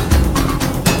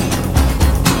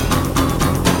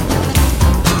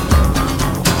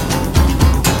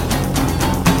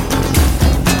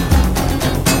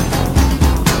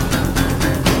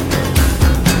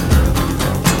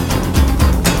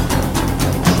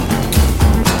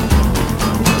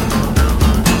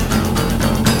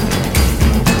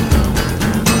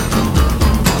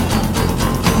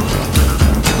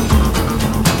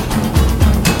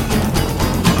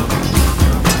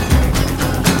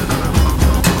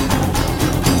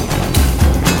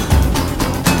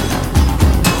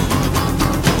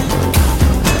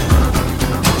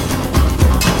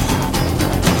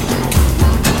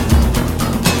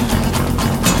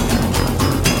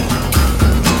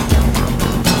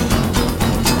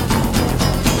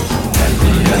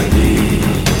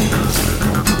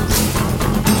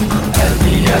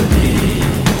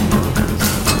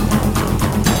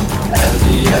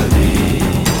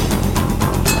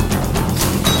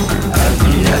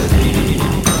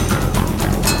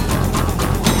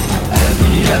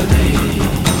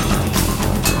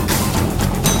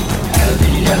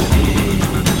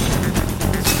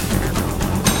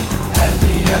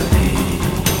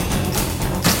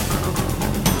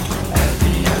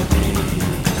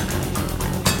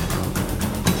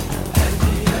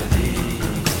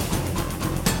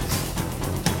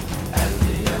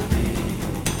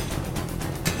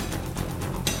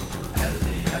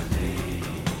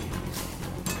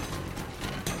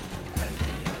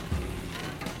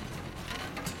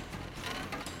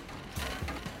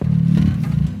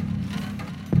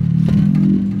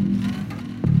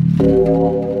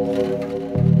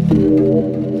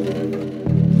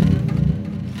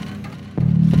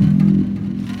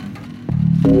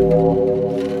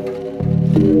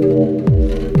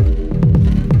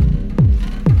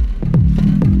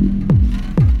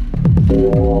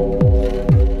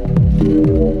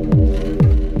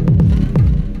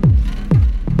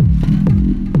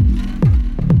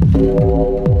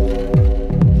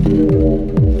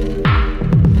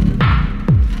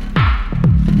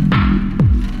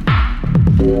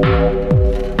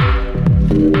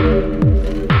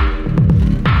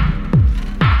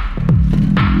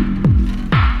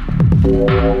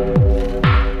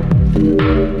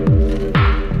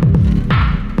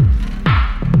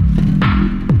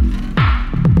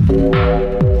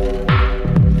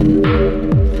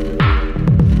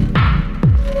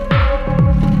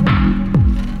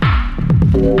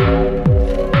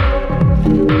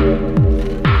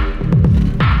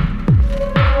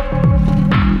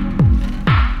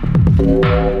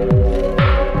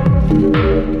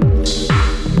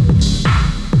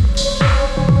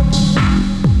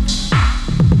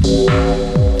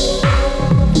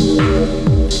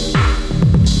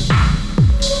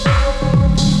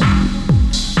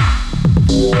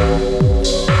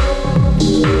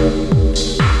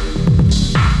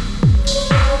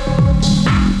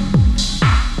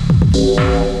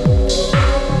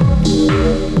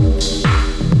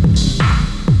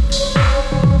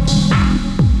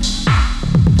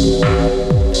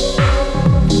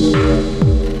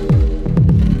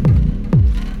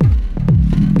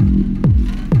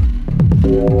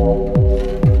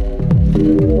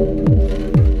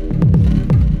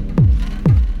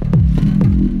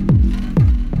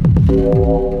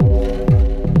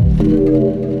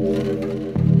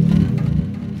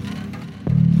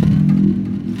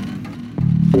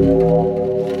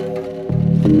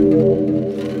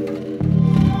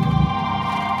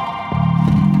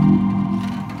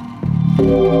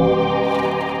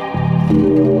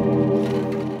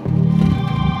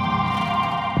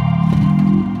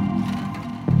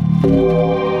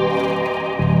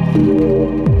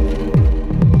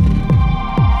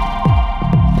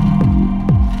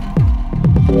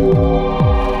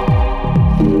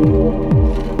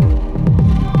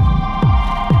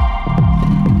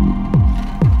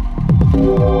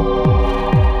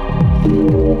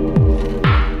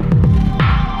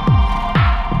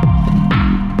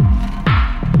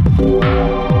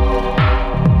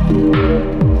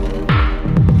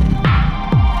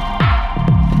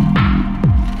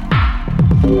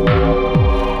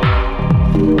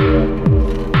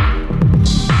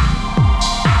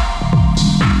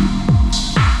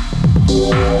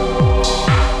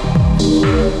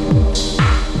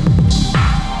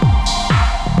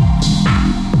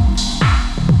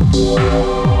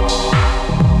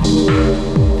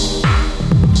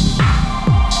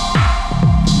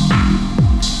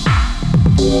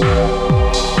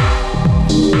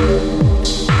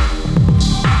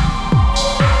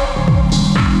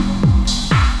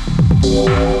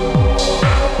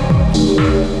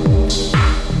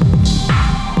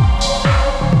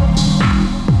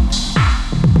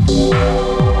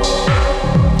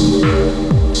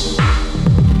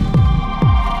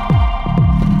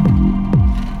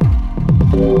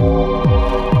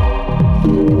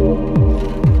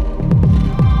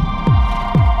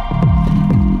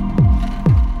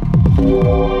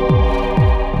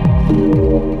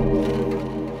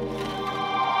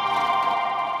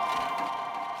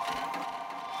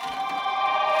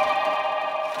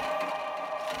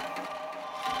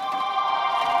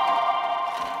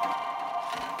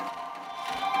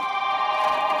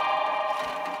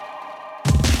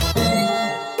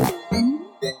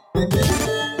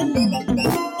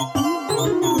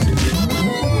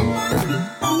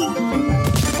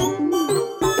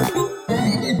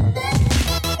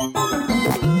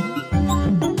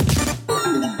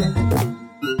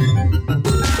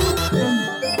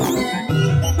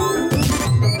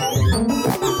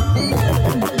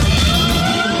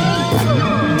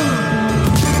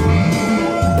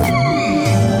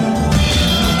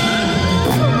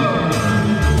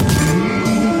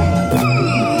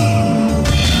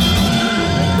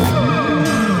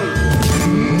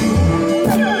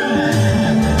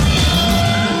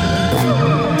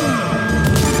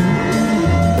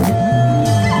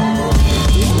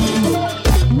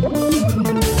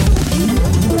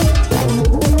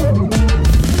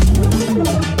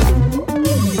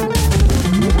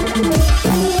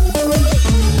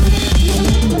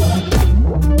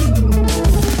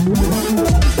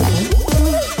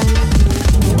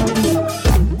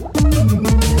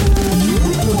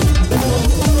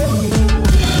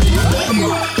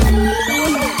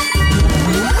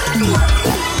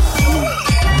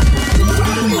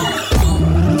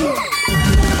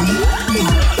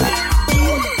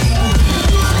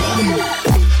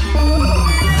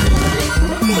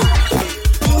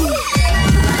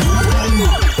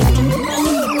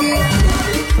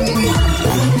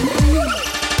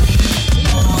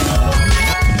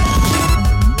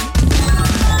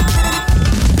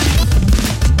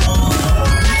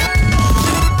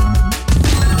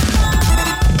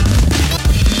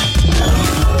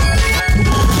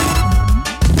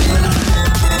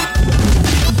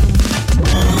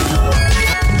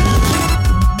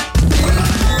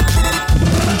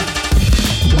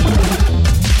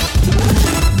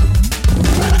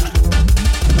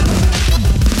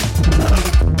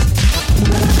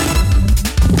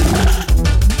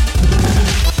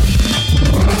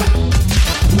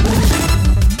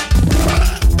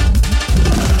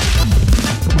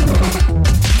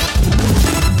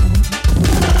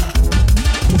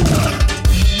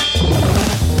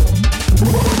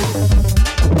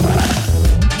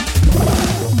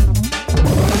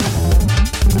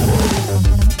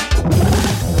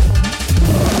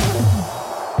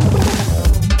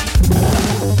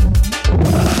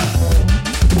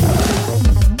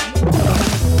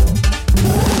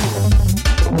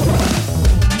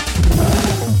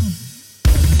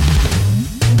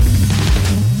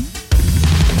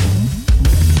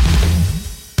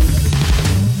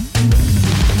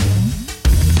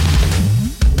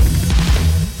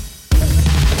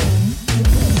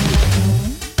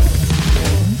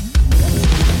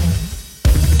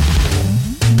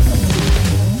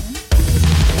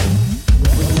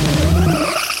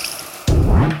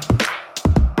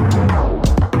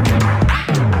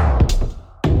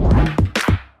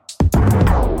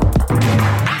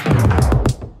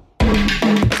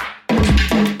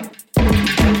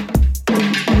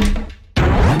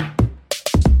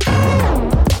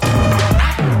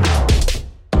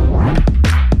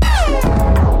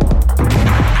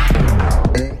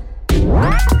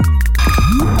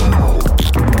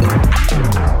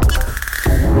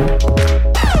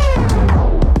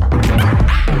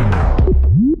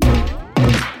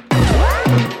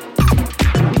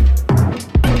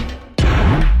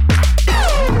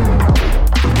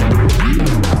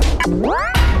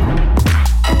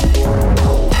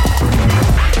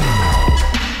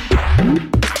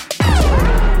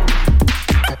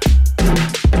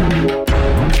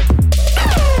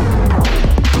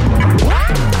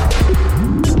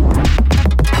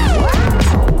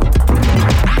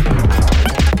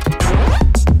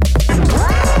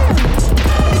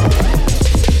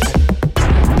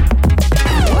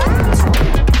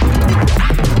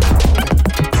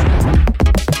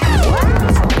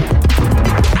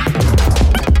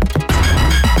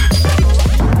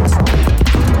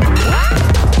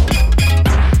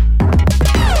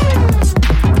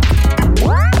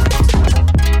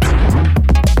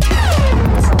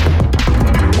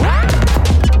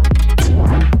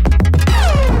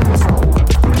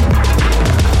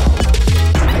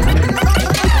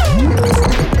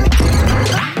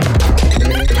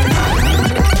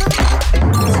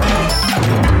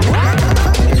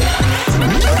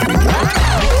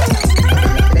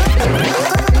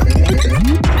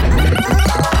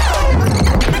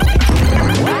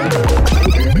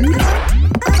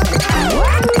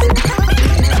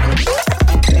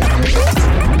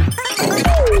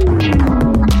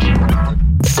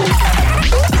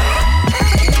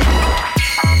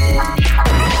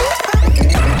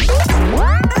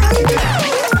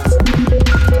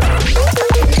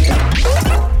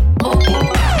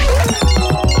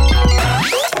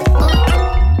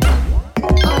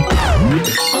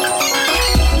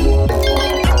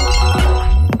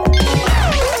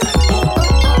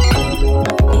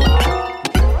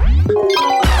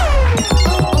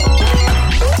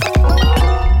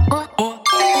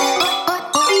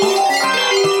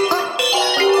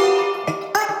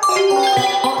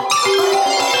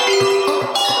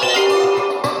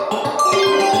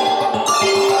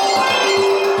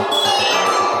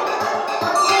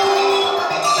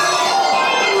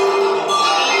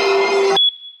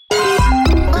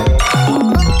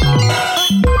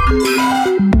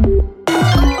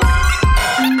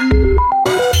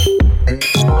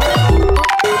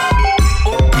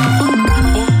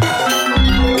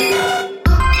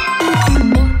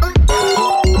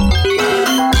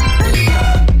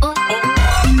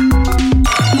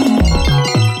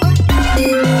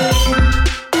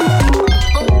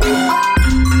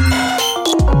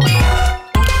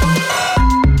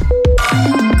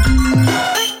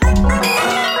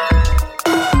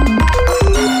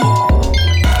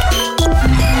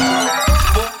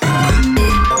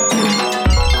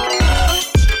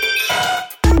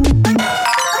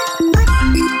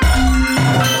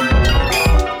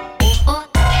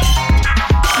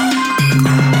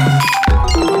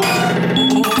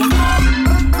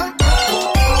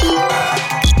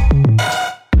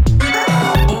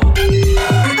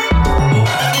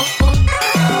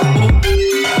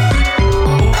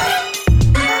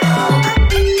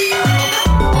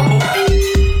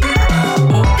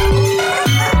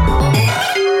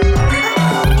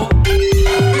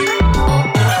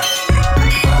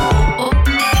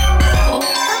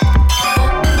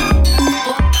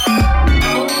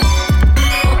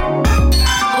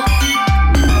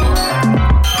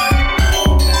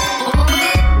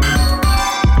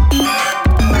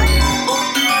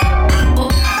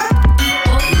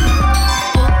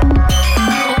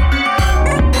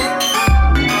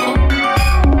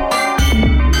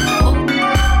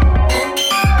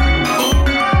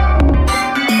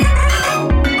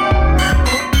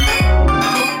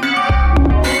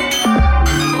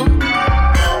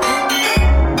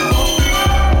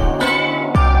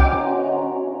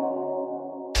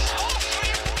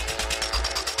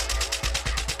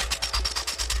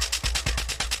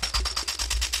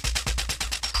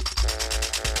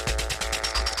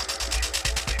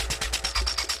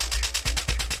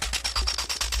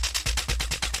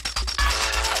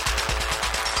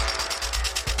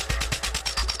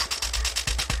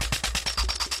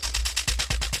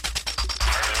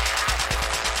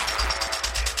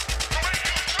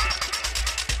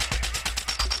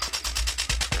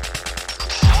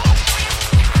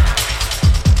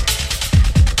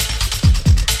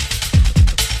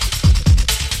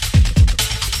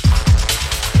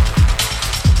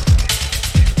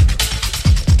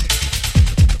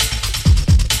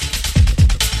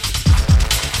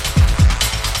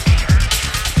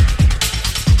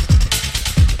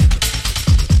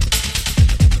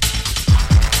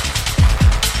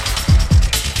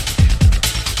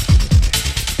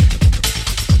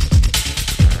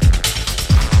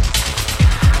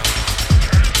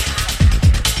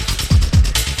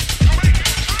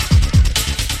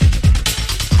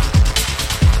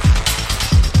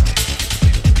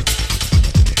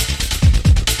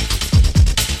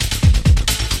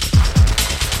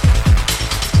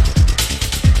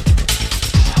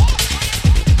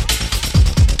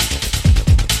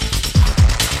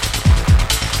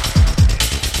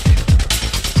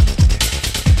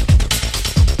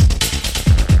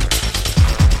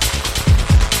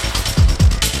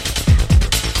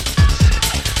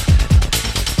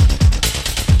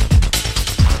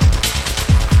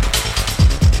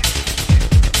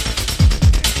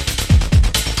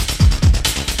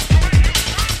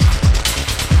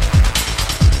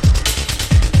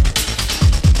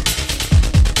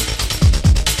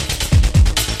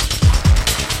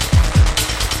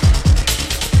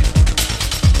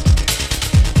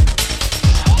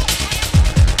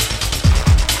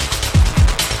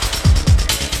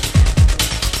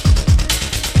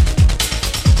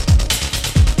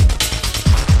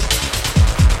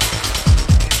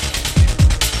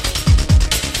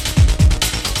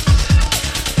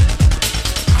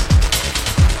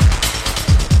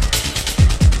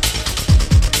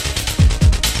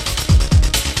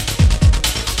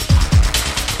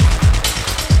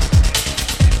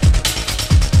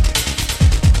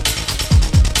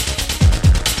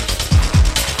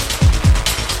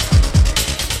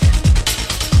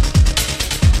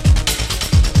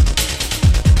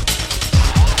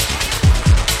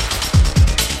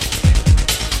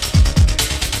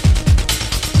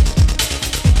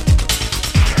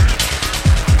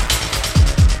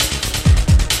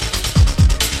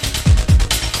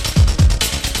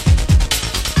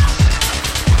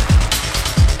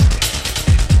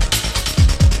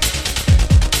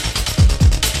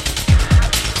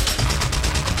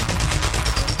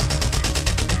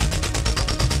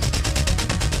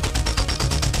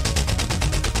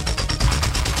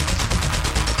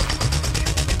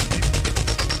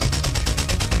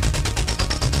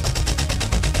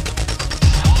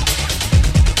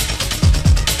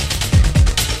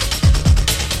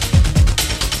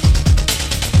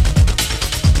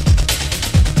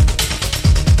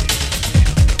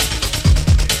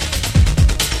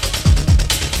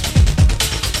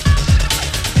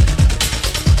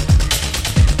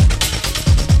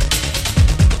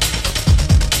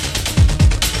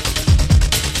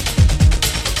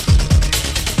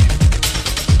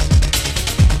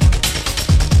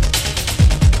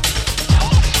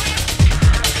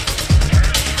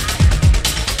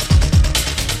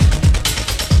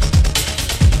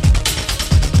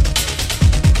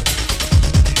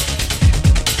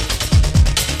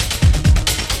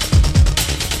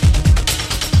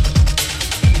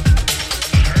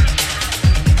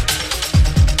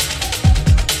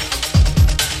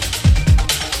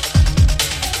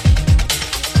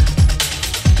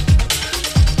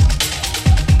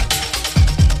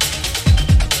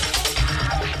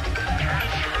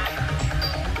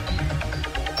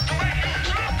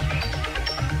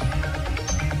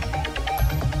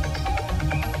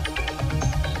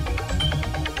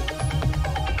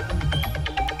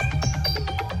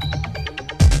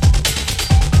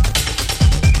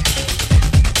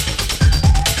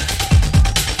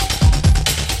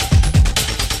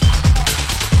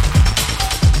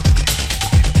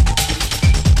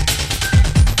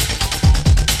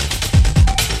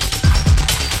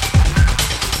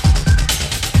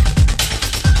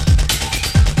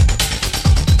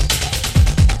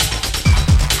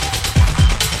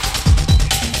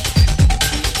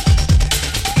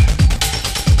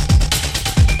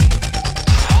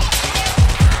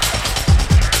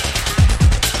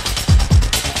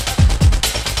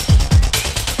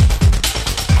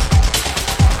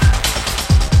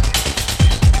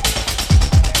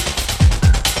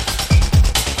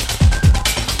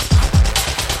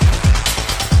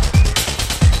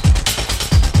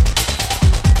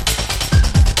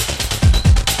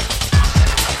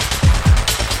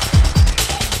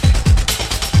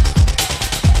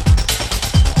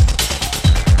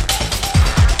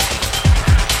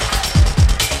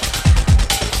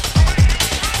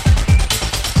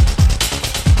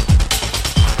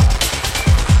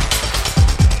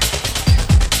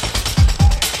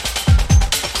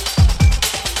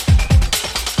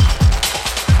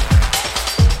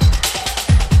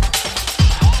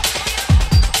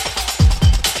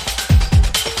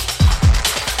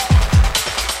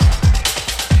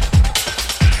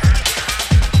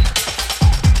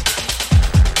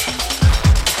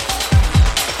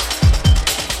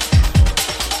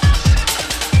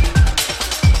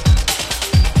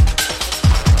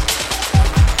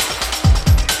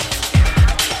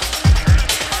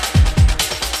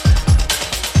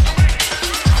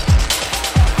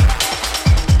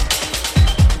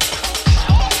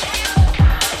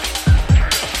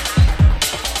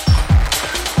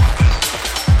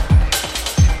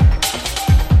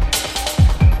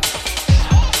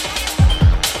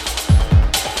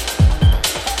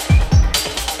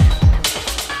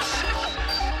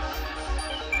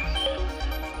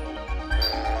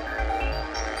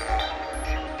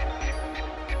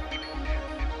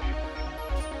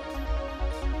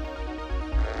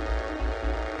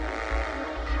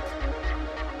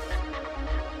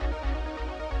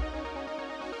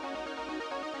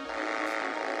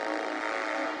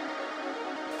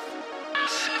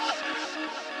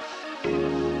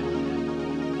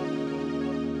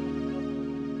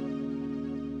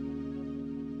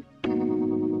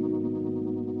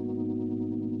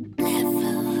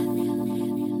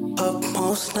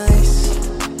most nights.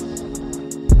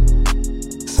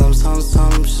 Sometimes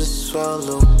I'm just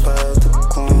swallowed by the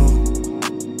gloom.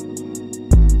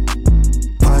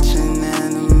 Watching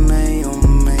anime or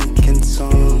making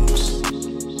tunes.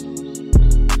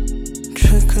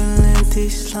 Trickling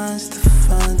these lines to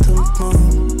find the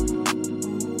moon.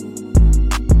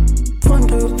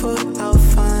 Wonder what I'll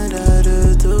find out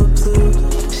of the blue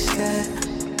sky.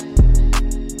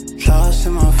 Lost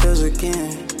in my feels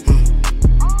again.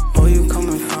 Oh, you come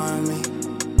and find me.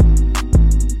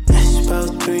 It's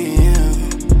about 3 a.m.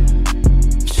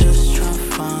 Just try to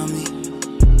find me.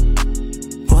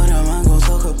 What am I gonna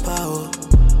talk about?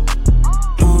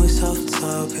 Always off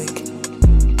topic.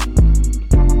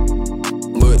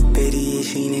 But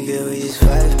ADHD nigga, we just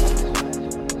vibe.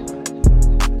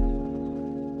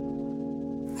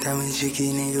 Diamond tricky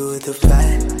nigga with the fly.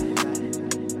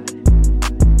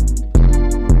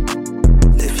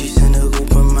 If you send a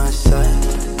group on my side,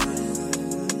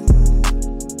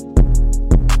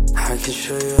 I can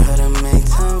show you how to make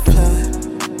time fly.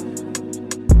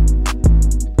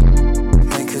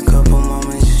 Make a couple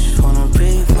moments, just wanna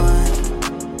rewind.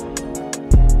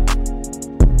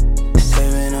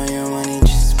 Saving all your money,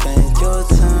 just spend your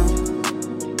time.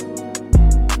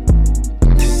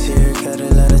 This year got a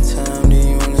lot of time, do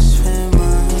you wanna spend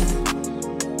mine?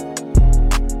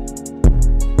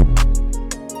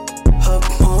 Up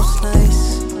most nights.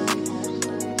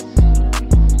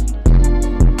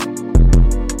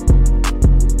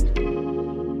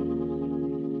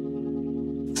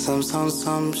 Sometimes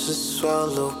I'm just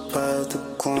swallowed by the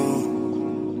gloom.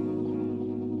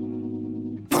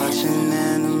 Watching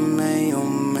anime or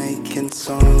making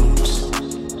tunes.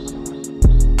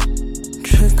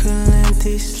 Trickling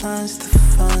these lines to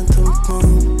find the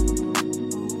moon.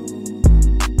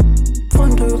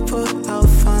 Wonder what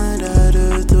I'll find out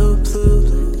of the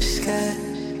blue sky.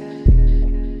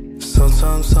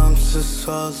 Sometimes I'm just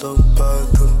swallowed by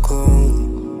the gloom.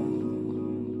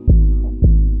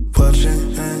 Watching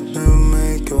anime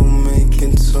or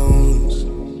making tunes.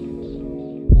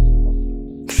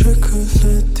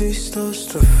 Trickling these stars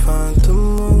to find the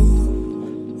moon.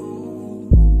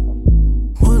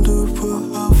 Wonder what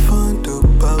I'll find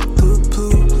about the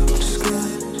blue sky.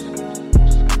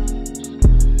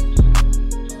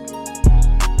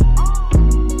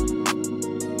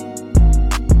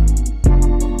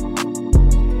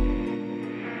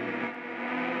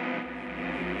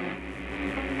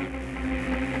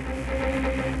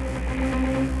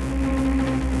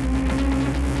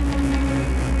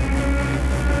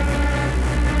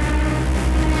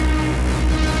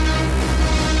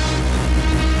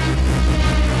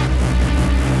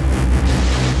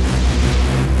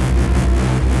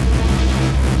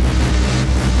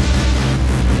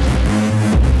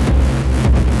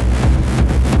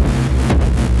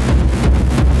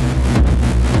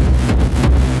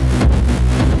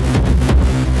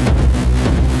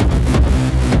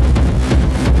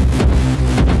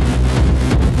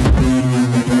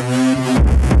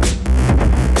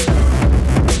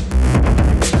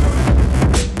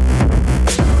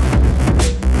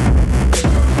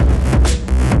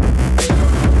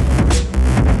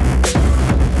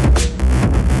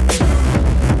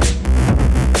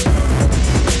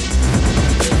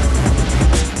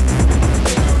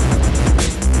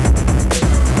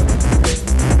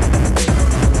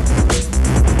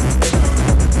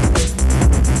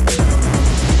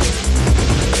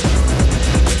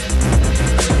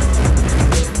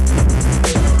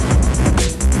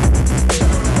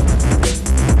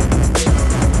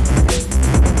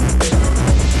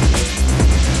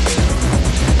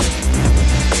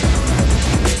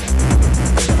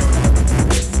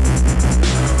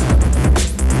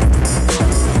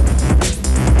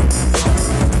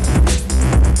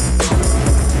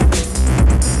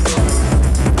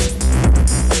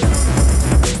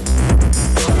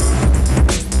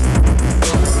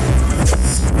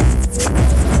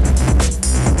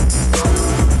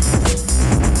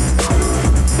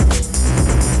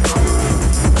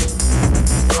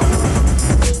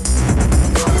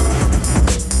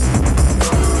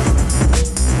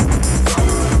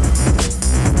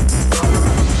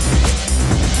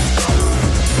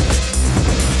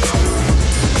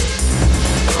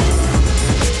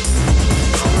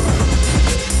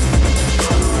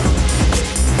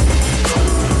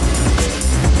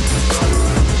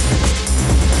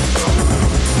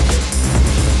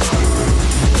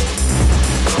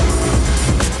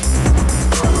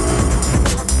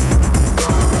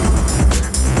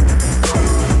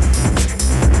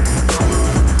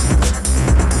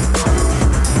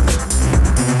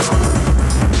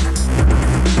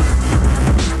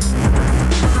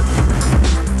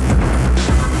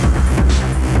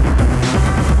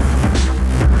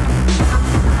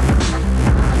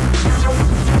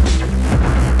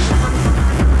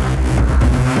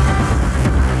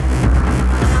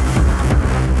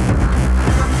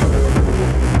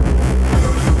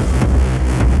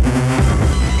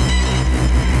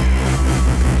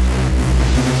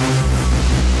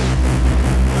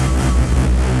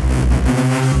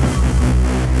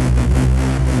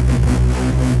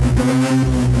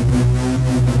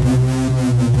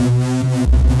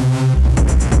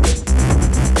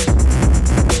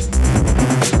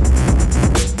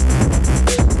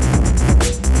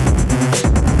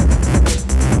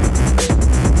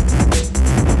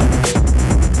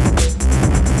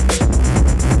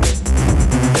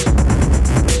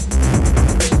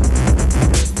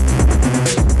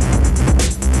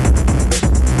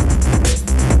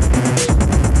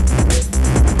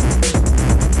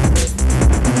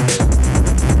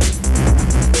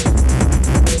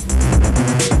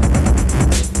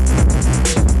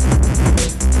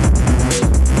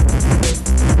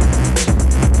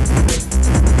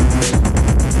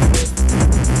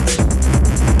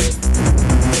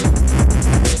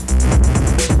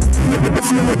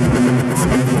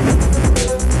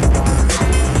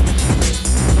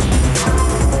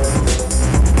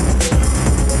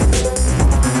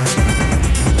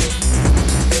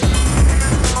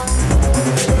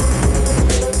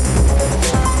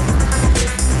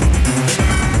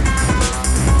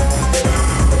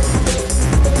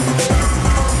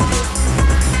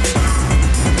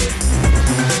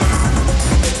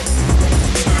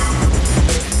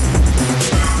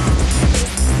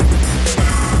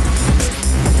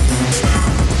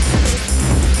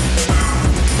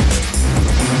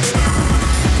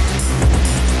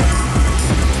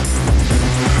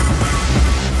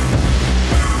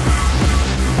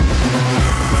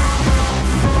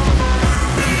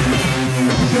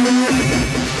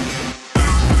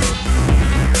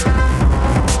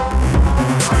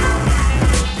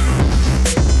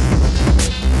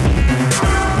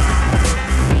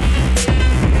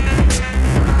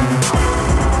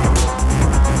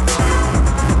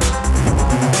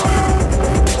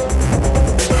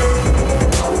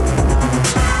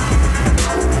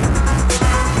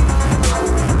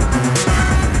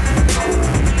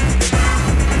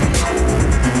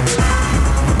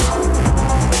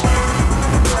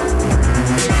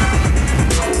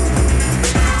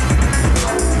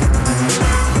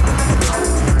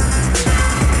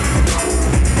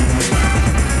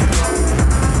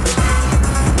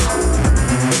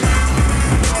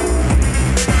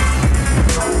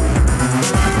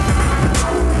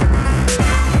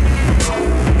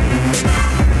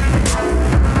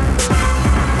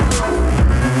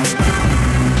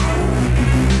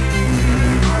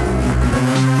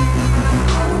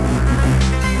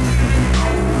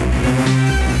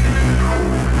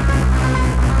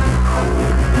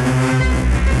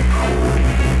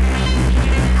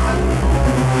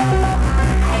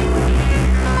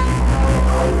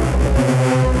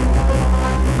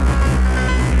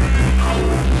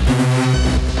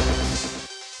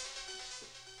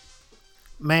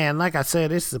 like I said,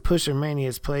 this is a Pusher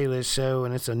Mania's playlist show,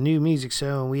 and it's a new music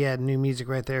show, and we had new music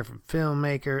right there from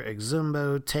Filmmaker,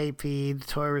 Exumbo, Tape Feed,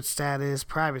 Toilet Status,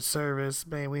 Private Service.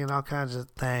 Man, we had all kinds of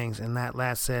things in that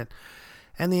last set.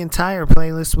 And the entire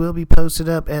playlist will be posted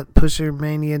up at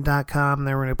pushermania.com.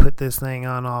 Then we're going to put this thing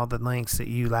on all the links that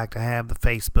you like to have, the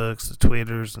Facebooks, the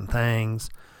Twitters, and things.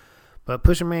 But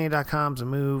pushermania.com's a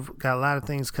move. Got a lot of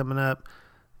things coming up.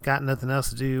 Got nothing else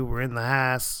to do. We're in the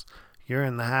house. You're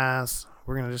in the house.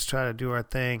 We're going to just try to do our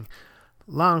thing.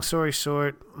 Long story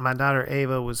short, my daughter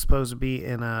Ava was supposed to be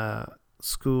in a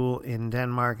school in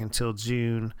Denmark until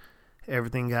June.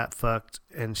 Everything got fucked,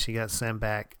 and she got sent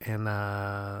back. And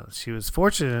she was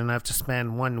fortunate enough to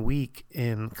spend 1 week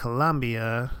in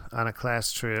Colombia on a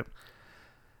class trip.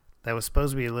 That was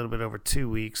supposed to be a little bit over 2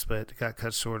 weeks, but it got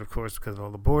cut short, of course, because of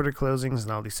all the border closings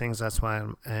and all these things. That's why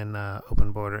I'm an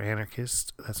open border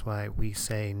anarchist. That's why we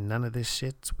say none of this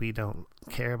shit. We don't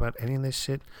care about any of this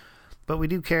shit. But we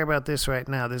do care about this right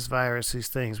now, this virus, these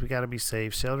things. We got to be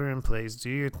safe, shelter in place, do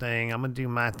your thing. I'm going to do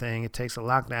my thing. It takes a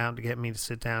lockdown to get me to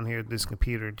sit down here at this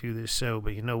computer and do this show.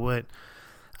 But you know what?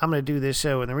 I'm going to do this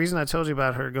show. And the reason I told you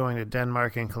about her going to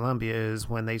Denmark and Colombia is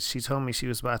when she told me she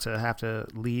was about to have to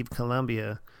leave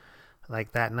Colombia.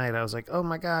 Like that night, I was like, oh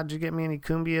my God, did you get me any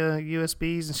Cumbia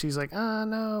USBs? And she's like,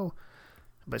 no.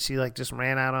 But she just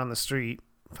ran out on the street,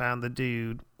 found the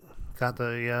dude, got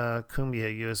the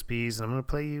Cumbia USBs, and I'm going to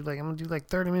play you, I'm going to do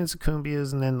 30 minutes of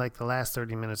Cumbias, and then the last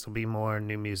 30 minutes will be more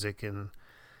new music. And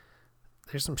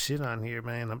there's some shit on here,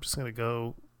 man. I'm just going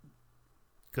to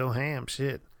go ham,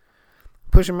 shit.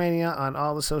 Pusher Mania on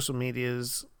all the social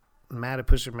medias, Matt at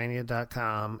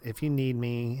pushermania.com. If you need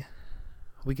me,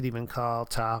 we could even call,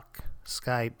 talk,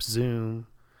 Skype, Zoom,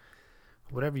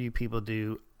 whatever you people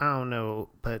do. I don't know,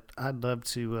 but I'd love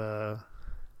to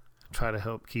try to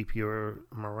help keep your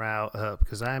morale up,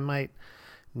 because I might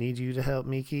need you to help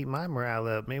me keep my morale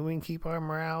up. Maybe we can keep our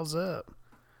morales up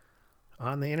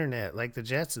on the internet, like the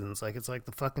Jetsons. It's like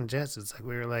the fucking Jetsons.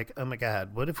 We were like, oh my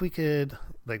God, what if we could,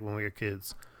 when we were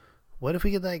kids, what if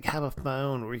we could have a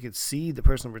phone where we could see the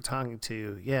person we're talking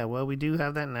to? Yeah, well, we do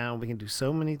have that now. We can do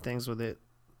so many things with it.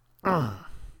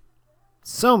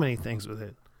 So many things with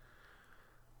it.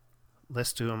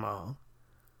 Let's do them all.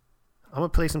 I'm going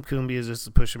to play some Cumbias. This is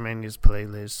Pusher Mania's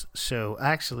playlist show.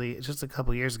 Actually, just a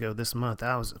couple years ago this month,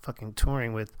 I was fucking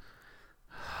touring with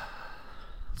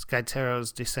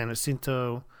Skyteros de San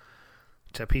Jacinto,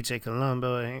 Chapiche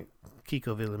Colombo, and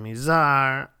Kiko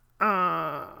Villamizar.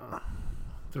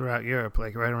 Throughout Europe,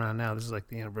 right around now. This is the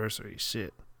anniversary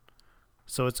shit.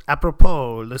 So it's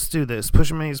apropos. Let's do this.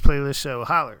 Pusher Mania's playlist show.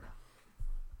 Holler.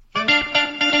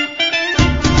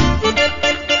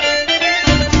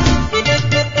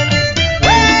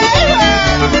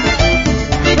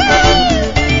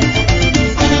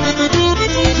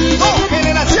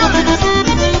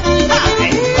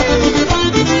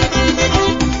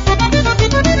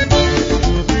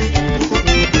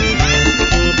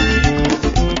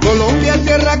 Colombia,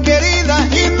 tierra querida,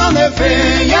 himno de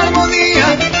fe y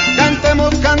armonía.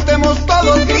 Cantemos, cantemos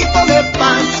todos, gritos de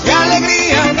paz y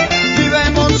alegría.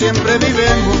 Vivemos, siempre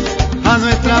vivemos a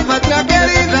nuestra patria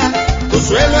querida. Tu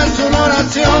suelo es una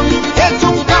oración, es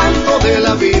un canto de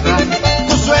la vida.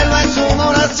 Tu suelo es una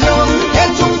oración,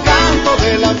 es un canto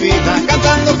de la vida.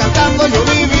 Cantando, cantando yo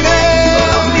viviré.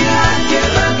 Colombia,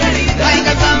 tierra querida. Ay,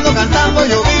 cantando, cantando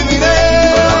yo viviré.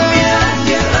 Colombia,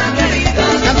 tierra querida.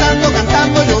 Cantando,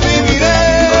 cantando yo viviré.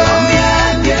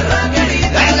 Colombia, tierra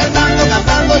querida. Ay, cantando,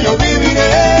 cantando yo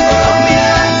viviré. Colombia,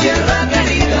 tierra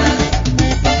querida.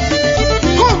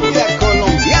 Cumbia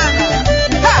colombiana.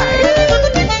 ¡Hey!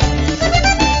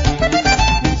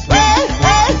 ¡Hey,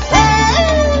 hey,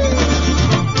 hey!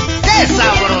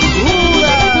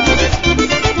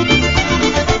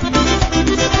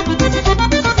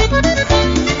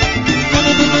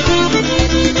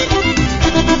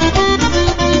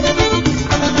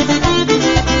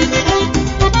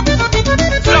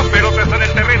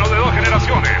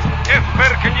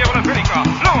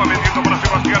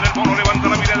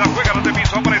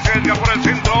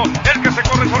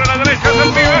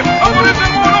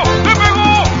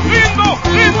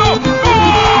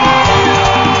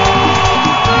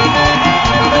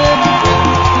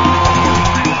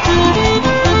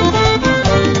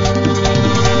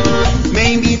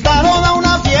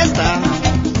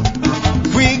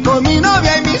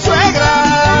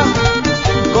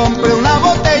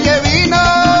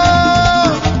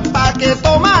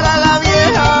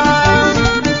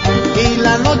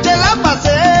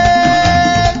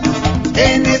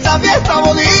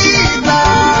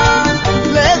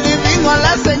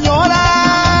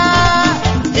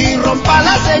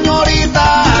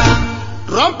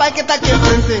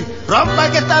 frente, rompa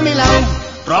el que está a mi lado,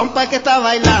 rompa el que está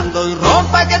bailando y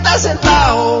rompa el que está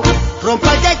sentado,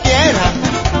 rompa el que quiera,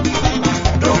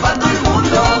 rompa todo el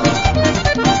mundo,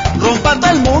 rompa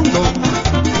todo el mundo,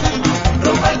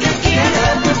 rompa el que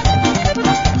quiera,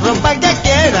 rompa el que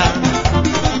quiera,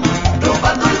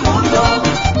 rompa todo el mundo,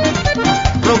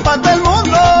 rompa todo el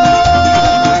mundo,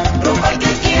 rompa el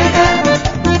que quiera.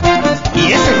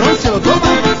 Y ese ron se lo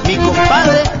toma mi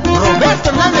compadre Roberto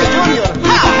Hernández Jr.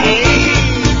 ¡Ay!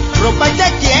 Rompa el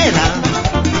que quiera,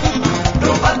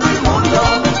 rompa todo el mundo,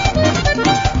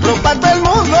 rompa todo el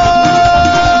mundo.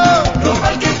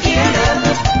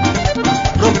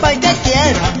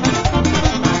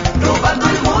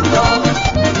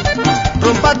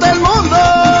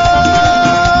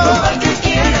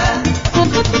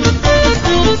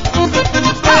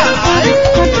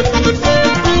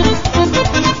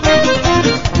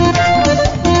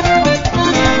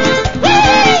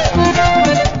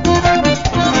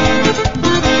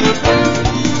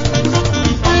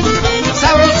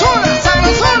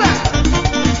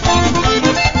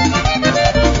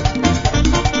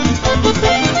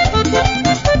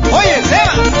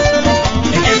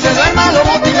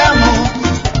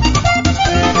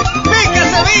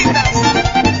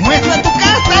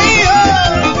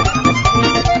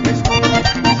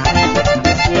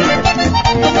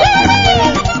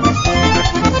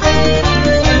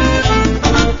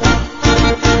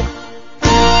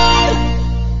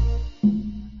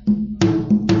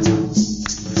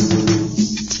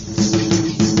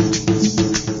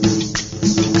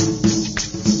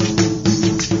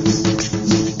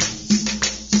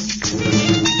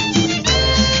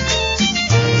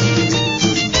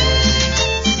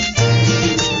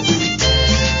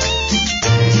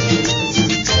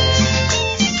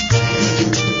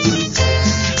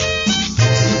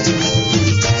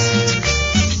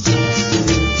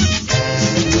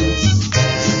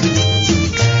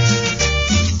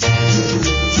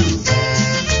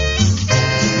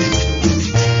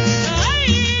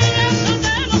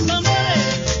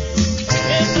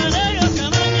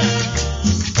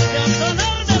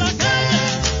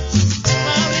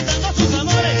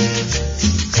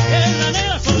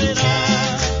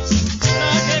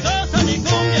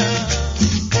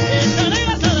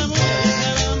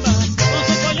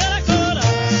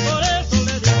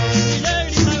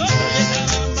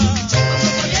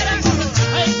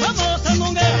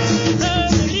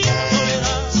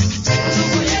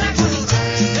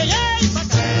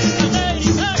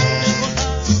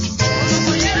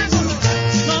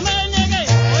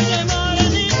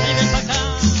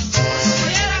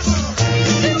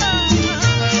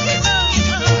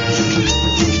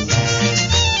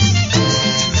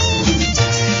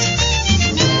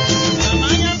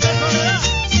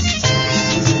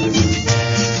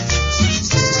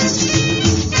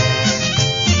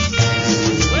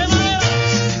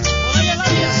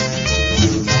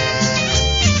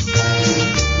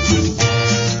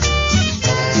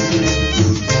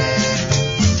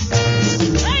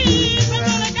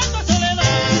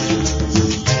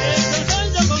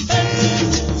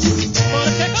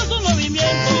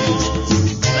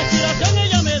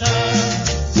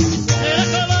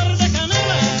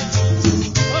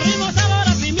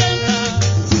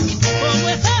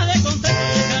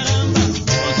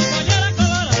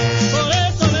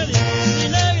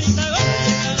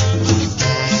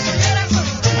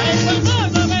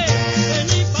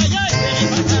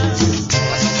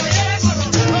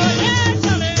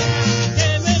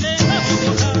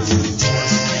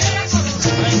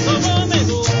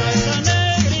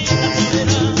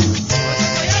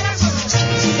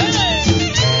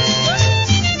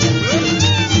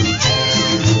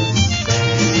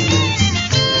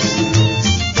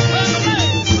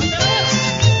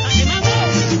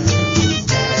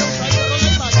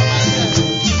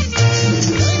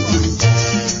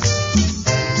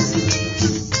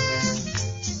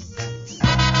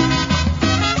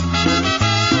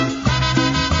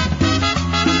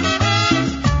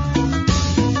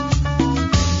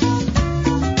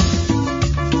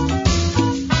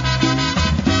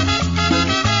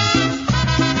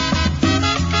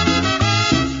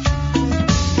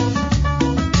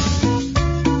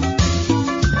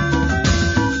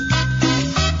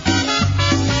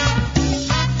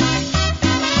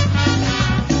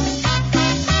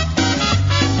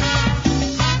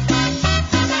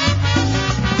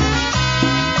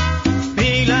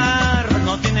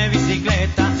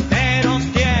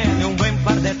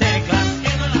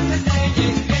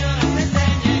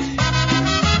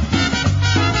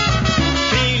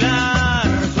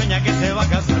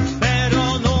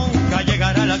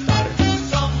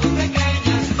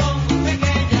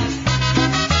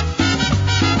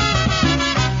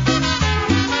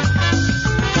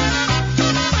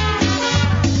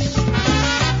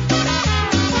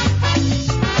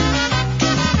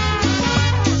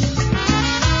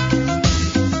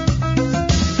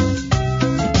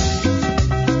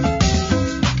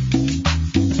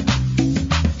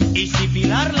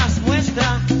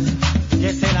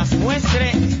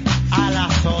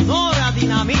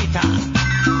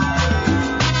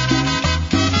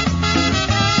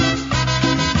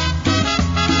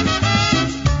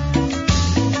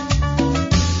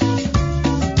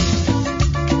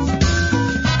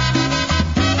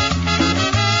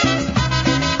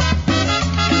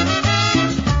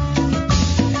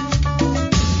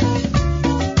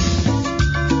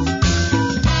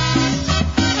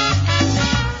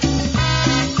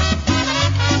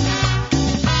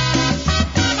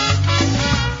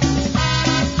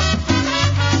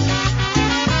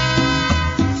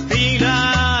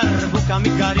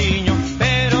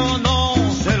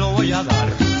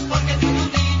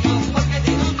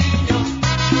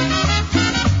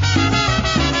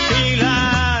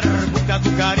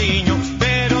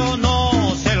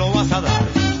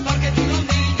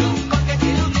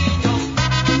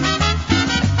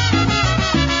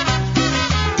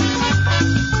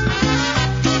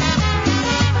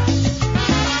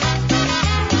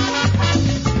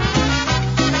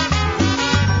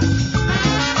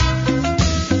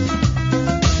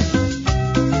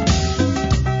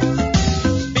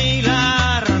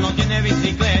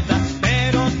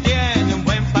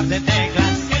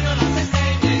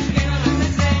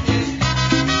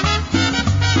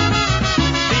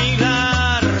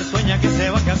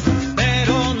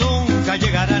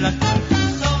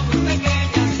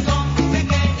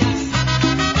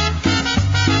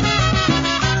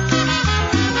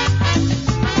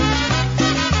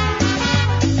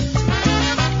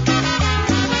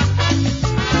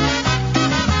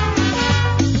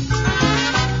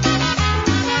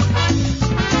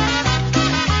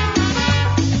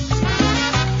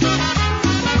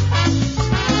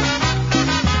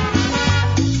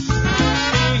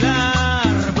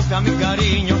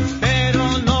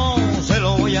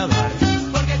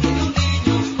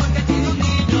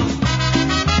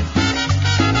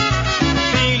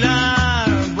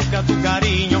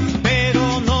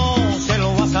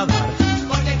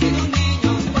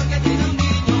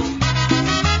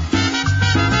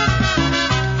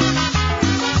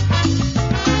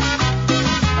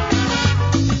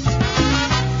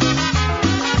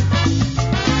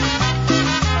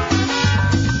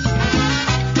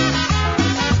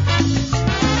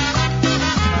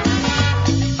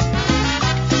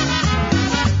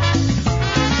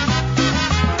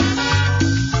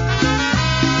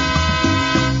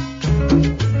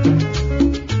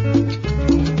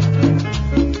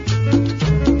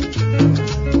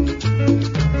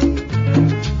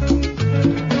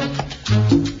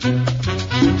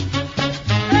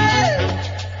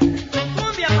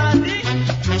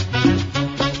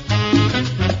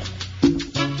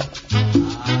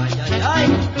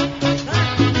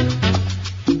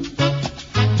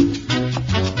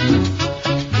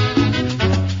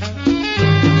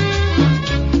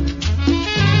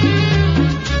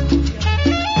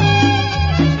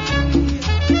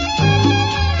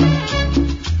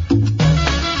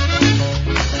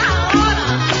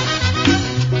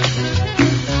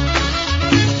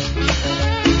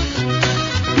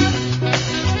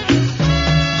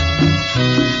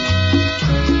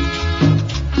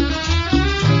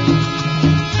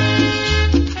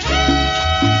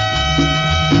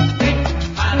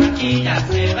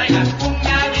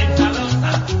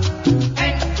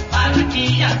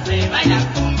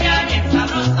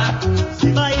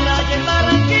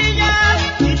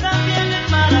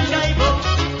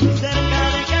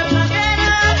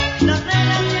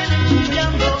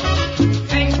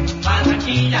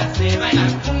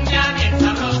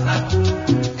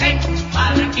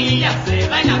 Barranquilla se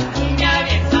baila cumbia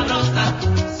bien sabrosa.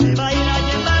 Se baila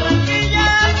allí en Barranquilla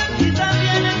y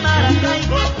también en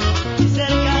Maracaibo. Y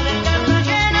cerca de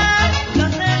Cartagena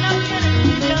las nenas vienen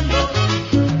brillando.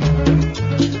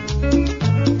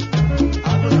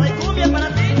 Ah, pues hay cumbia para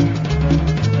ti.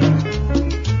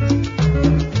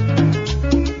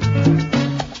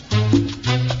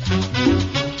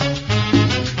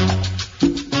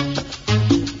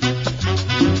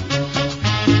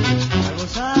 A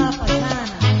gozar,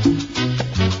 paisana.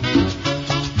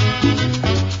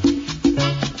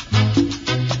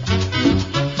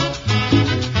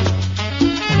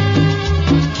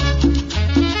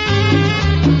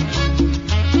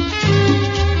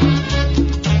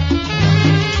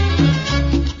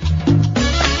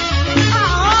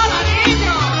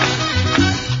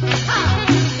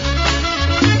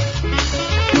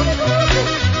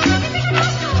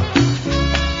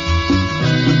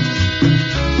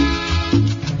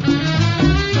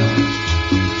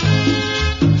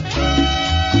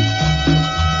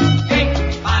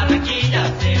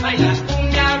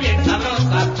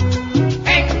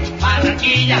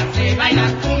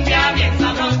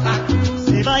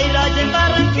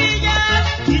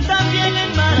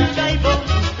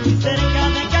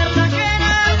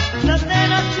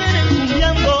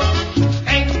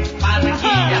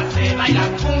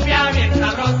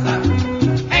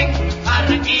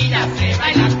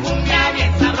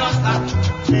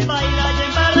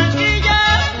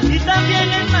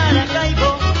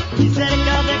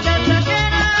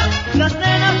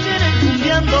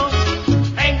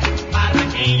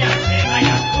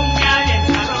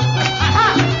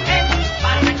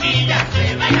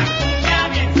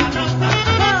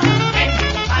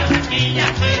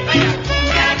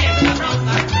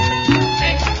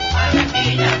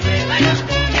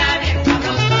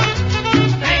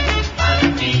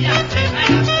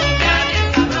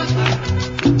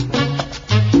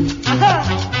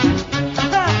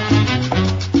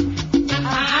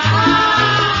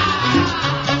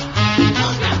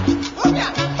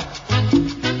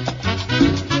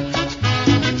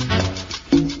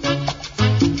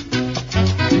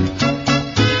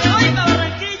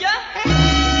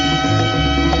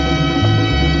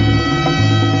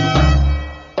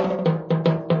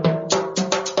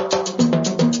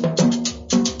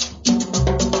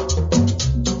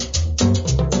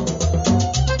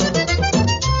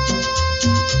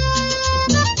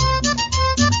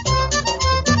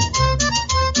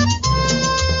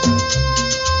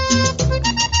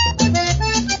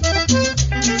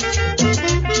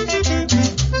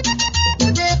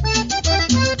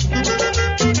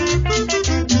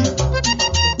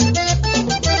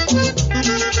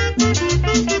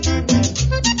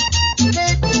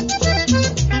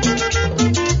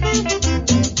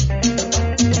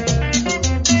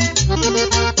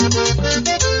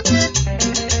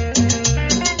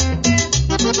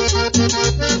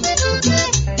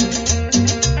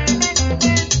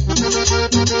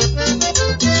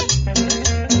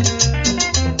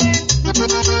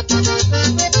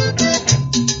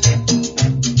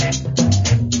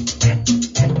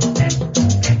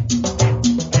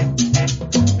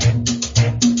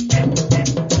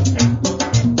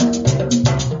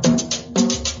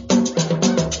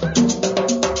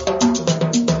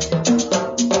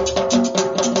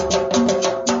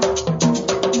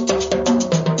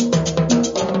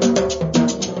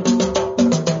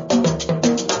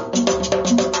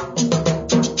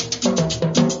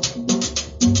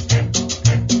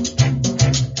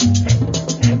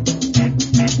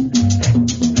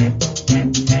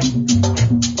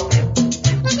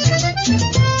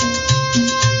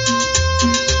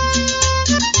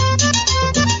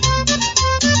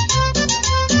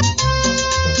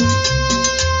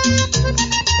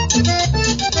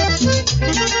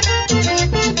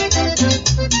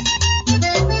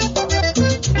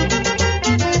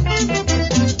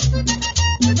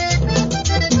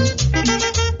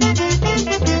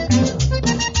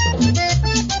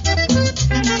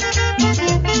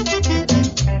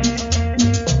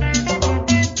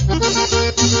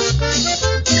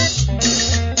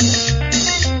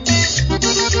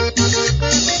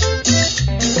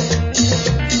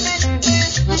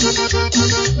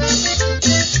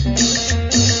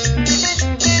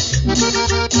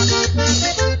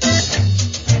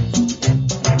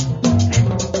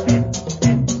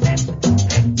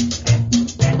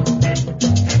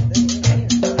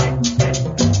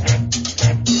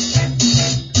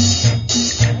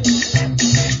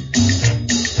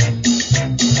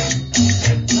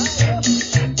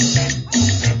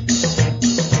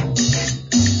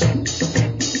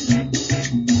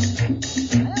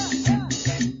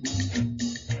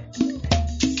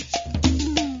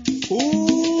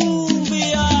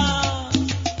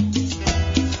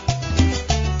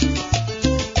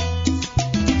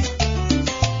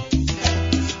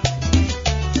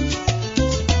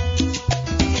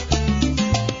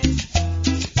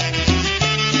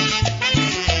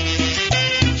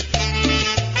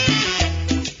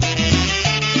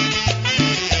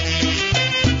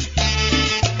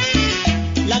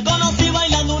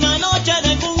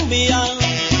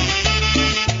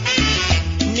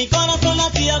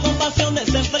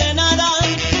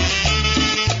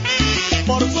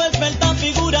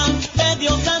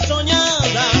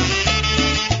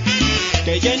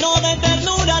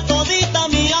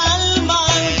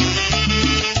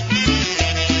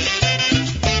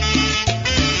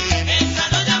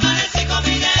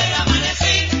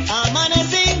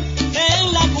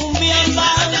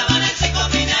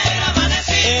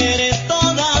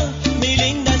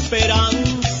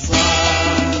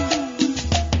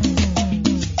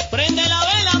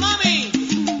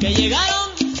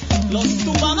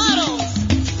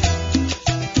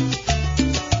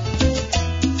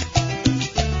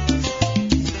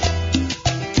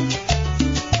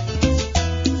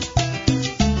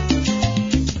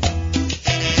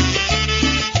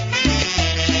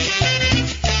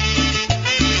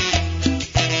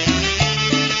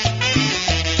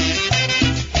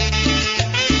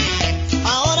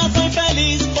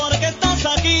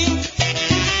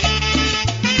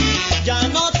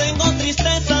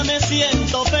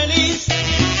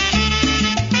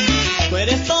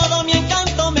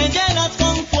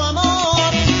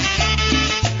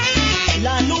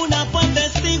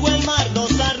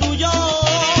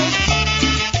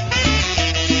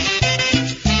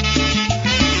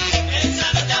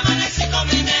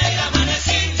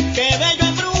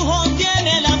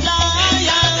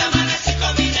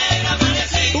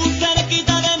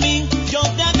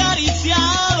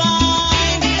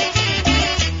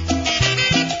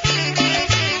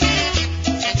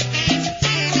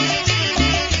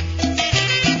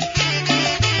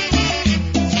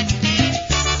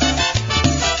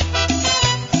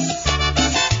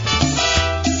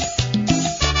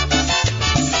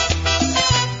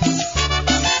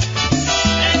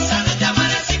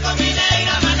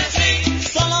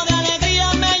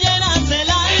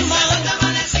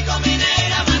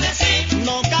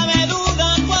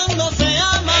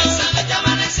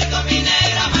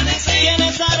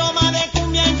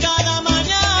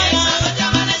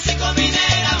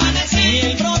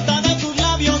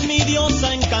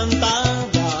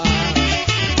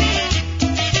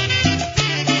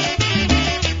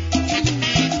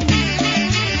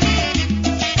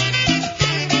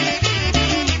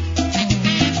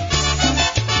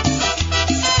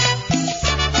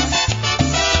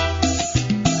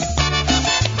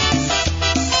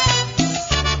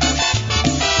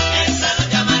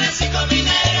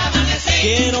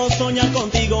 soñar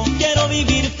contigo, quiero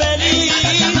vivir feliz. Esta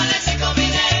noche amanecí con mi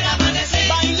negra, amanecí.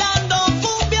 Bailando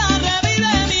cumbia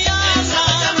revive mi alma. Esta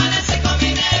noche amanecí con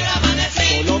mi negra,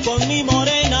 amanecí. Solo con mi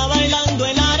morena bailando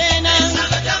en la arena. Esta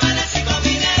noche amanecí con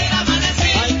mi negra,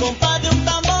 amanecí. Al compás de un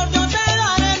tambor yo te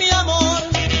daré mi amor.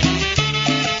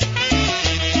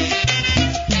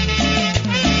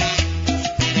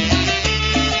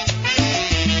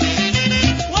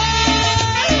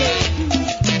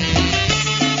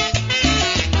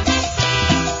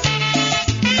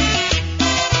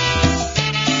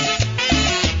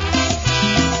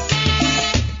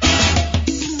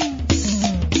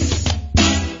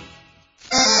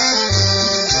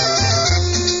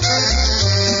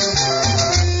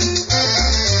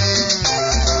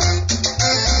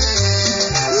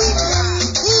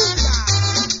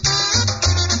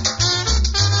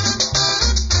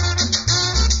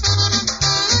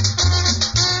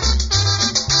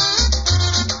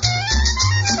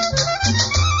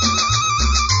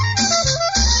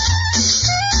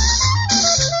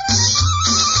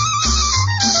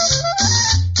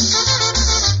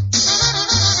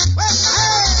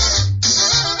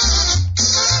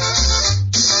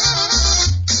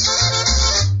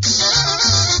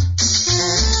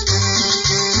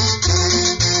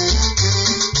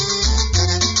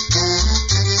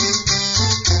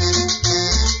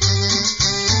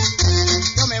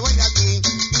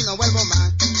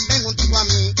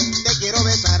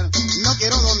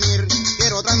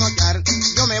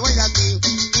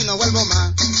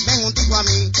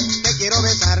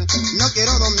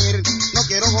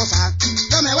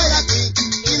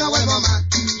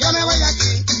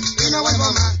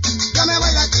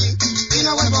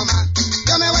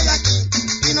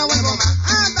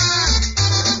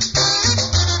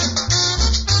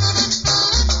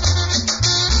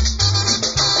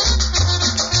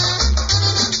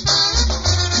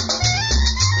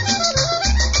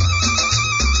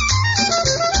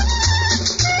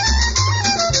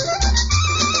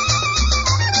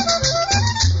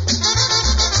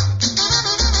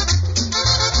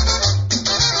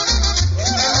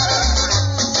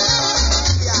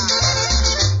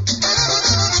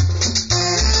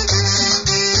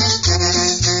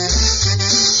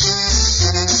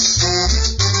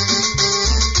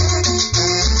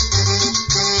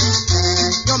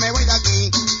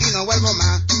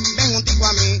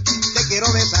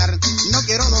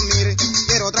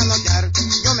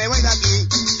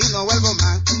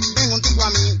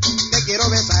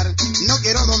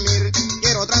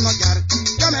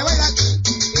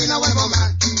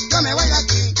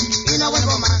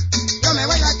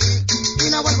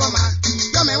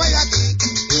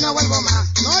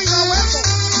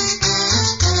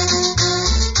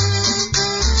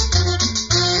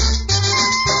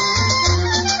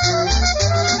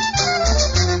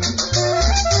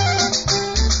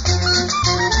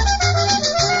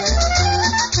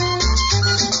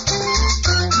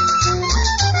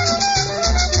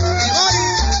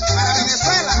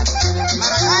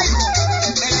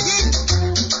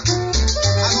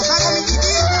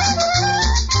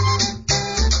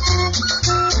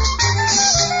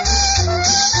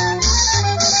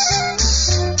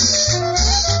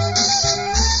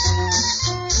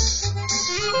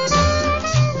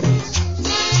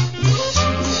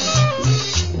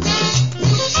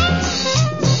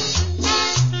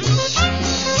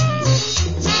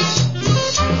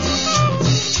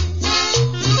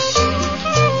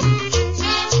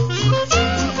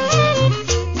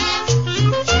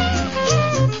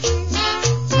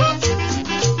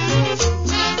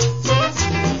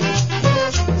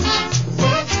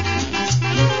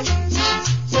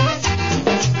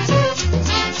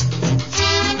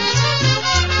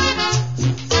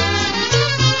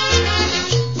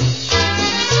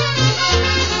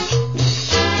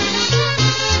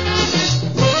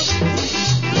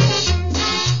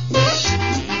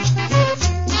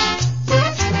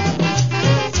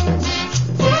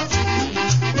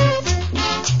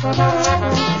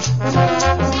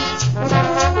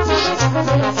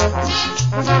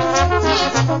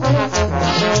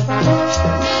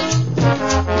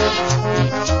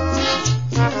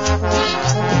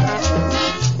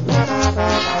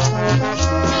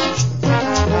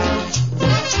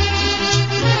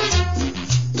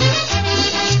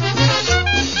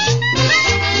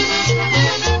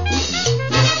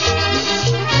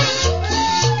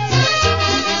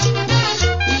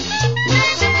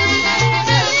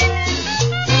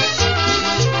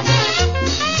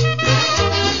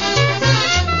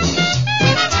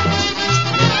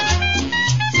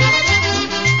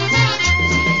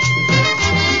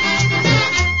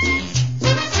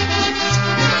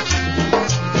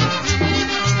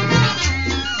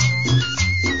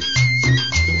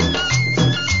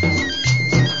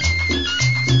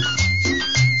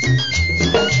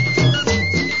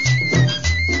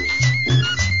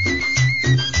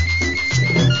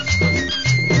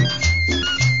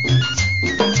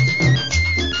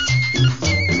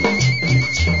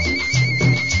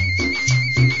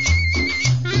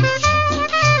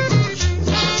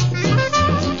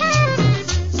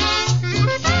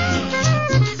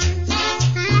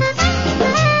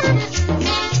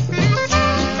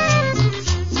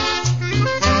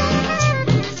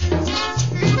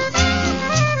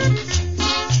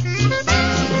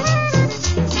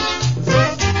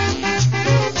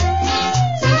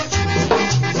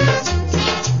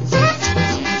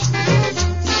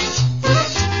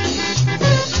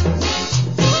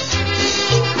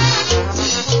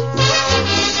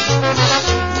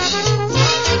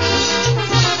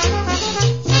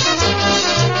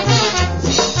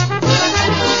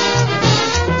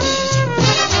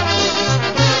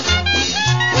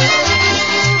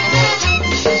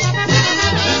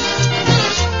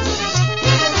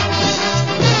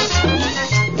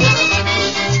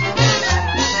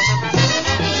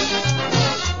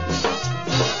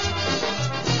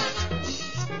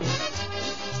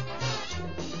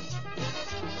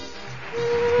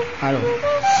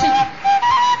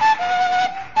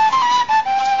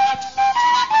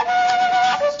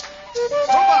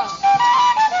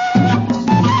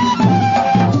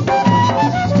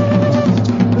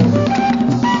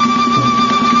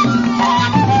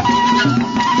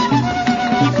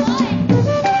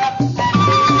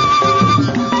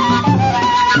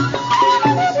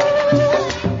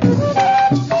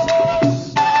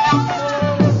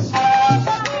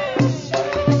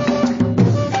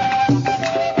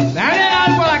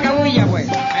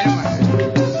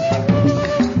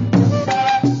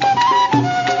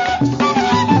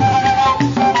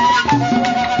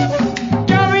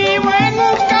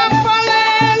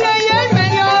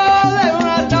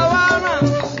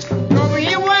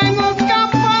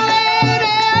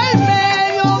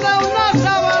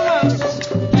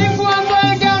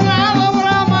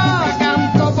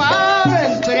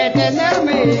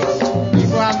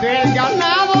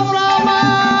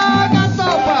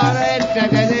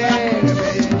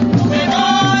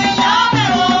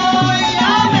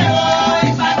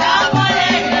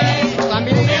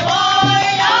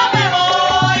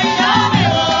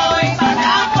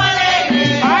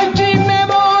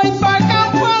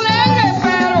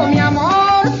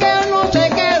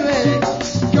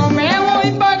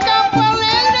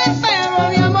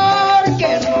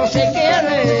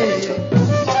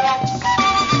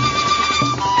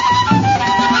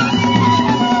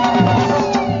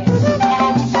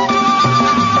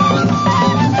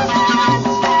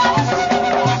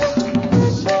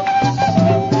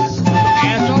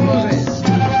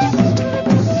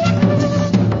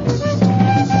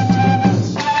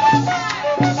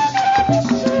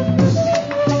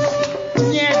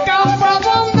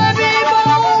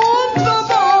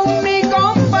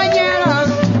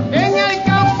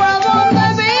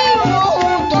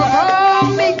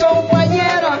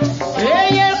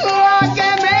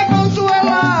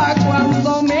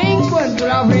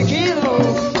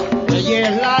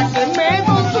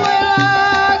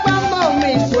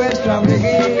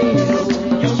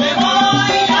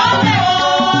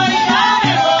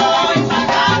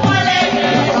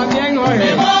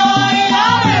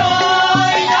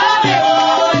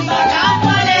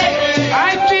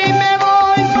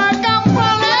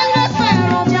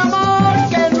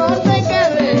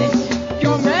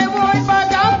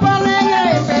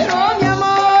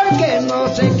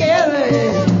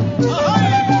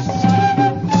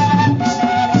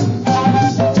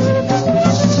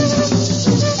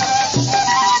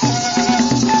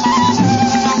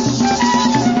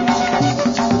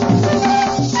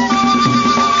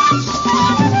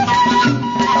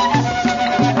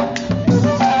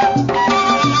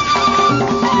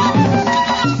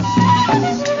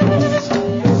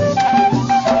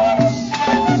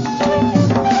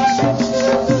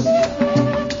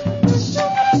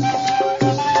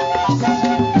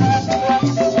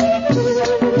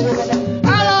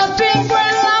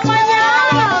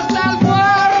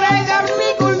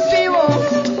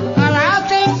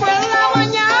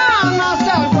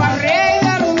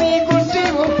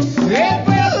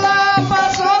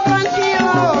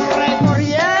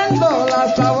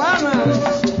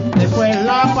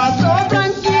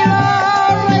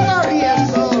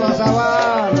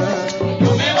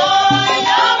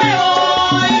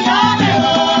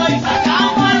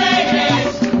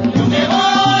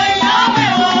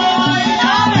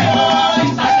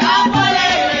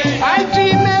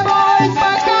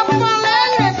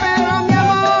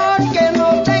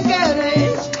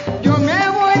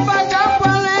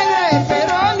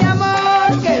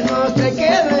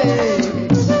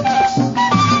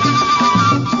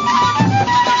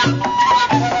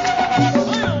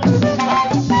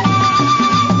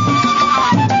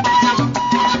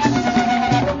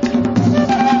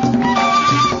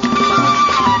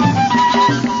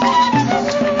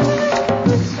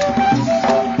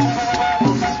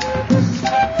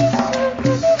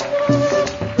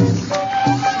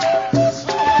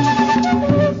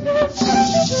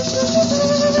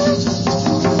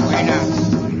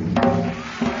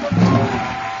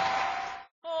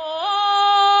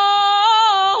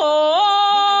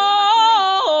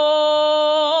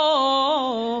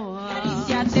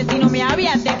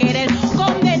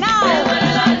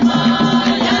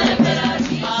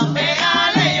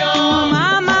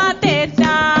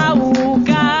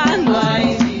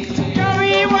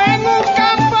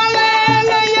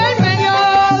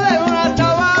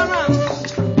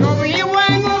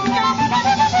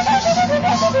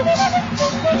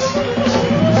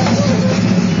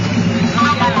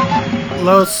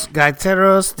 Los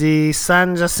Gaiteros de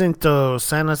San Jacinto.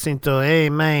 Hey,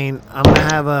 man, I'm going to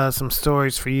have some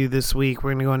stories for you this week.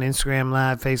 We're going to go on Instagram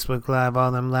Live, Facebook Live,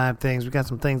 all them live things. We got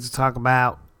some things to talk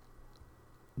about.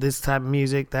 This type of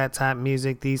music, that type of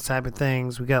music, these type of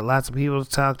things. We got lots of people to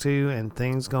talk to and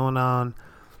things going on.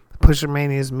 Pusher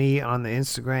Mania is me on the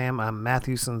Instagram. I'm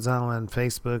Matthew Sanzala on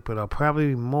Facebook, but I'll probably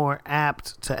be more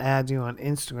apt to add you on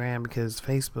Instagram because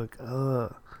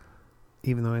Facebook,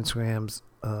 even though Instagram's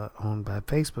owned by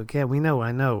Facebook. Yeah,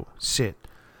 I know. Shit.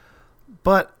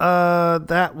 But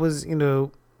that was,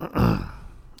 we'll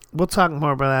talk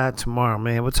more about that tomorrow,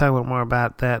 man. We'll talk more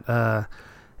about that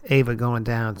Ava going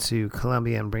down to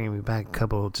Colombia and bringing me back a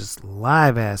couple just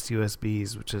live-ass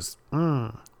USBs, which is,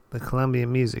 the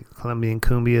Colombian music, Colombian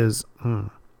cumbias,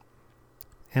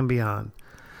 and beyond.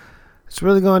 It's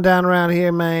really going down around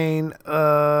here, man.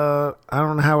 I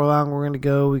don't know how long we're going to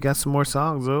go. We got some more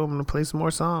songs, though. I'm going to play some more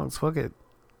songs. Fuck it.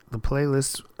 The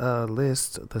playlist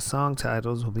the song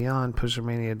titles will be on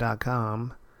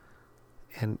pushermania.com.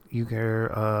 And you can,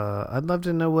 I'd love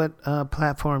to know what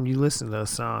platform you listen to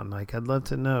us on. Like, I'd love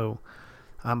to know.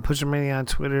 I'm Pusher Mania on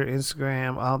Twitter,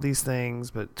 Instagram, all these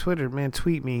things. But Twitter, man,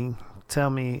 tweet me. Tell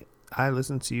me I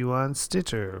listen to you on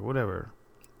Stitcher or whatever.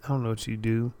 I don't know what you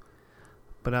do.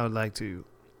 But I'd like to,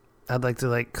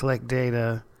 like, collect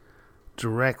data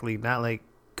directly. Not, like,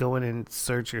 go in and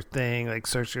search your thing. Like,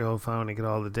 search your whole phone and get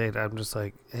all the data. I'm just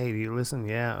like, hey, do you listen?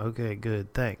 Yeah, okay,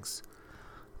 good, thanks.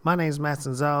 My name's Matt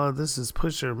Sanzala. This is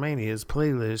Pusher Mania's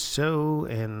playlist show,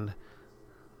 and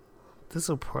this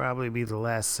will probably be the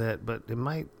last set, but it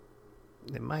might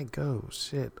go.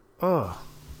 Shit. Oh.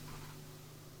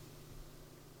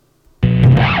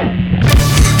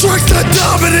 Drink the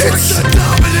dominance,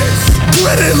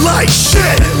 grinning like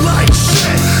shit.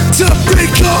 To be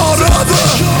called other,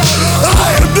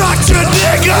 I am not your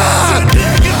nigga.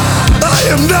 I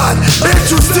am not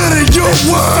interested in your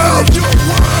world.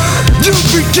 You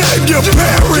became your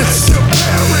parents.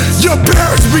 Your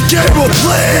parents became a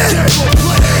plan.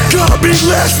 Call me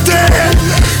less than,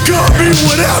 call me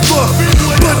whatever,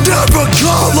 but never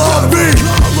call on me.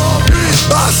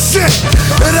 I sit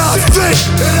and I think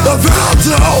of how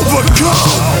to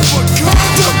overcome.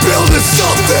 The build is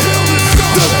something.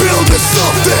 The build is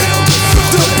something.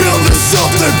 The build is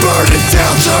something. Burn it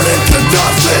down, turn it to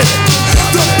nothing.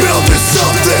 The build is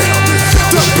something.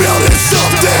 The build is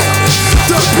something.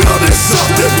 The build is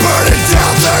something. Burn it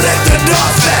down, turn it to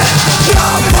nothing.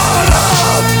 Not part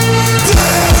of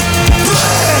their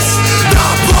bliss.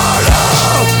 Not part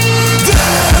of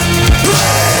their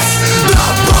bliss.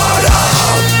 Not part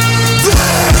of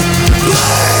their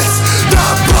bliss.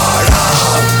 Not part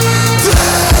of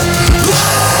their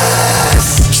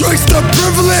bliss. Trace the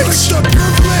privilege.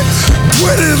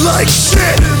 Winning like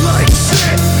shit.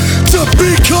 To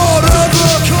be called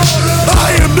other,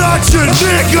 I am not your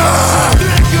nigga.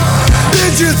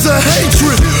 Engines of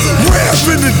hatred, ramp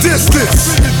in the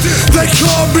distance. They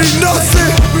call me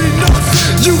nothing.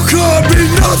 You call me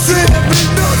nothing.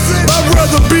 I'd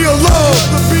rather be alone.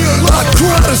 I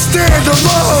cry to stand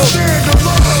alone.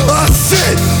 I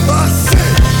sit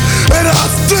and I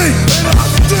think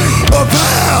of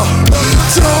how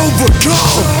to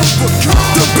overcome.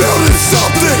 The building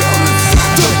something.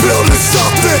 The building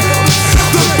something.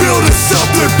 The building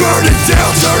something. Burn it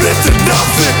down, turn it to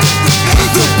nothing.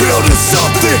 The building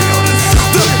something.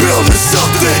 The building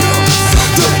something.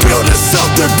 The building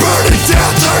something. Burn it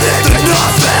down, turn it to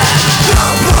nothing.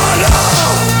 Not part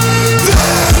of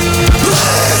their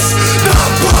bliss.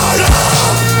 Not part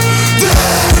of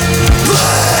their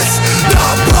bliss.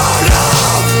 Not part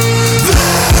of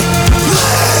their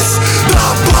bliss.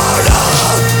 Not part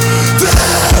of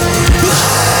their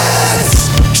bliss.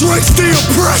 Drinks the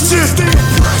oppression.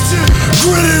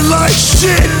 Grinning like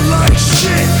shit.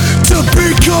 To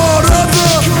be called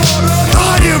other,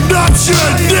 I am not your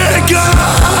nigga.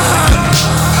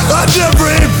 I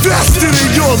never invested in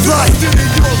your life.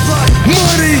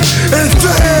 Money and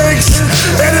things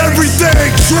and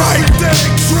everything trite.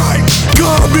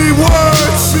 Call me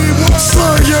words,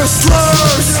 slur your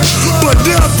slurs, but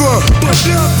never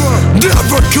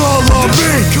call on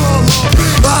me.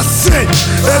 I sit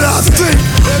and I think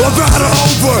of how to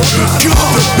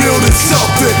overcome. The building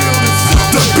something.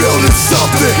 The building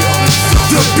something.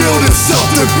 The building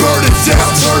something. Burn it down,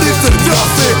 turn it to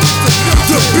nothing.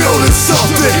 The building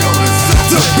something.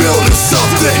 The building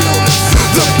something.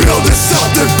 The building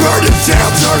something. Burn it down,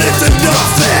 turn it to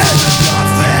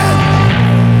nothing.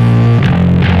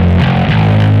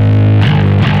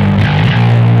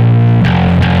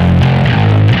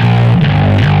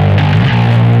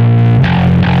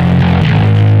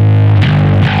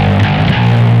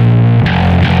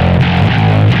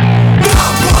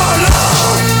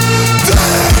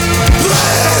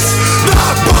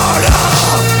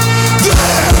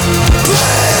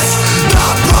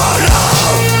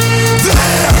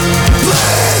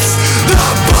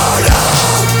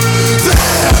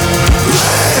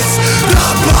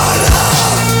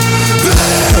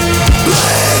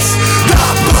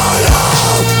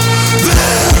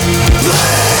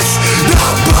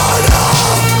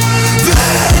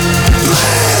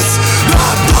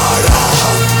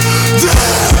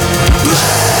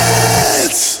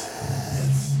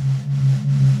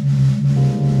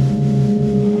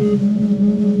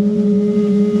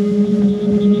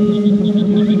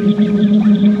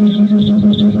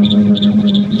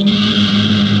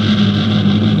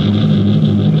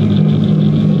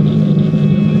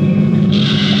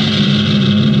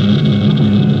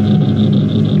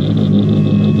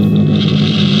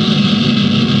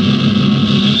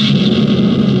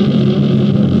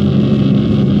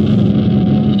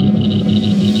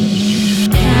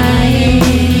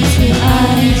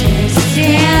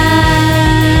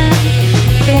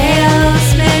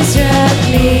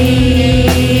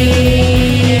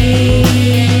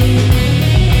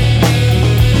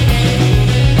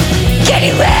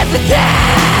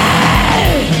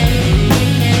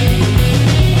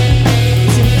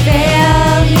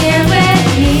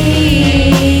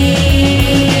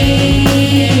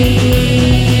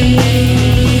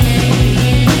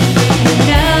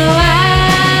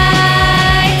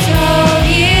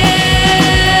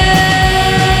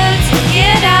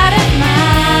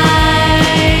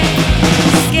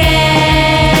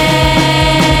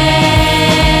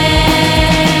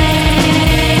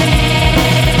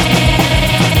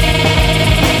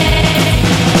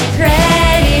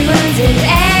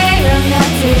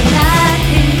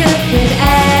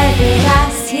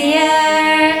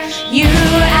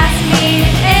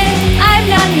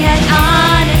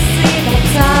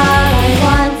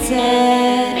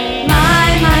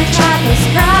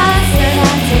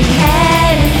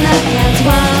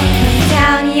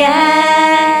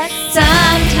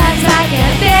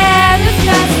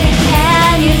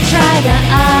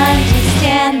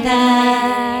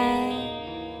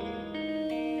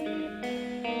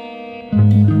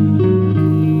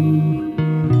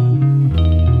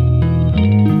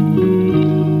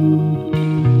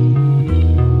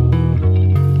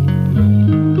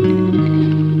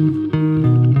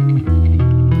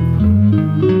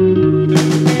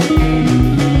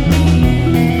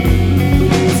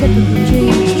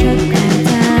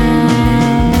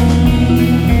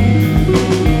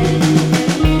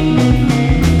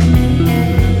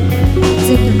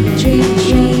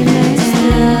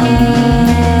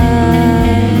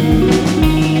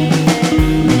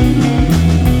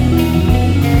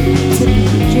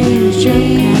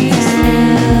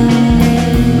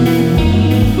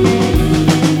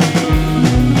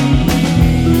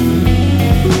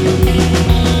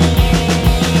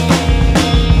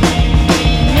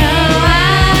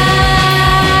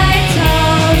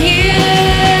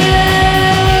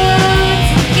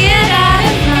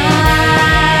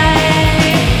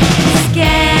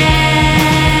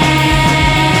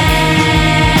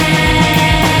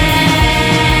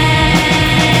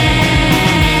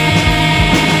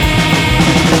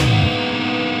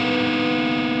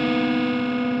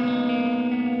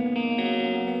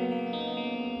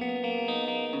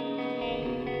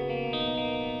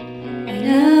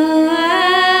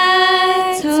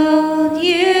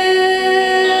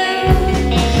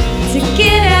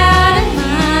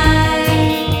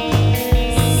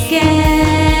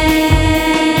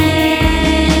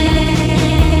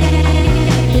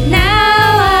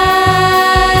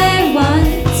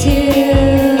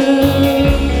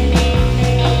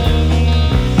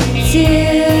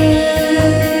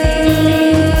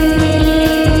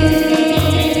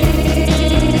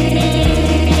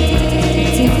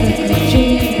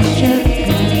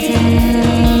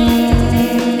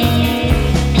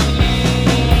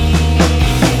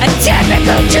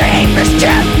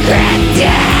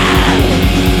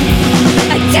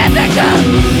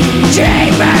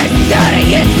 dreamers that I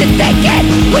used to think it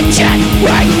would just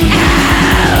work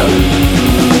out.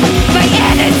 My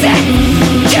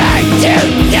innocence turned to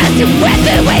dust when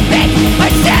the waymates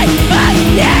are set up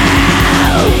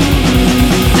now.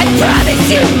 I promise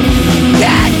you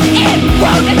that it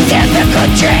won't a typical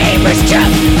dreamer's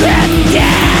drum grab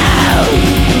down.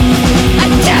 A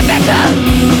typical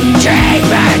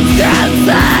dreamer's drum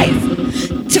lies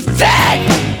to fit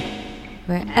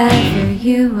wherever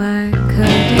you are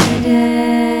coded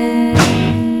in.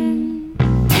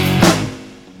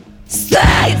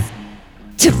 Slice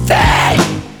to fit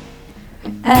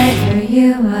wherever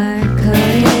you are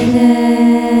coded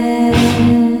in.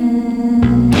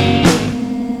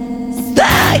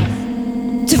 Slice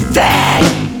to fit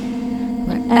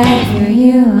wherever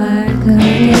you are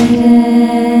coded in.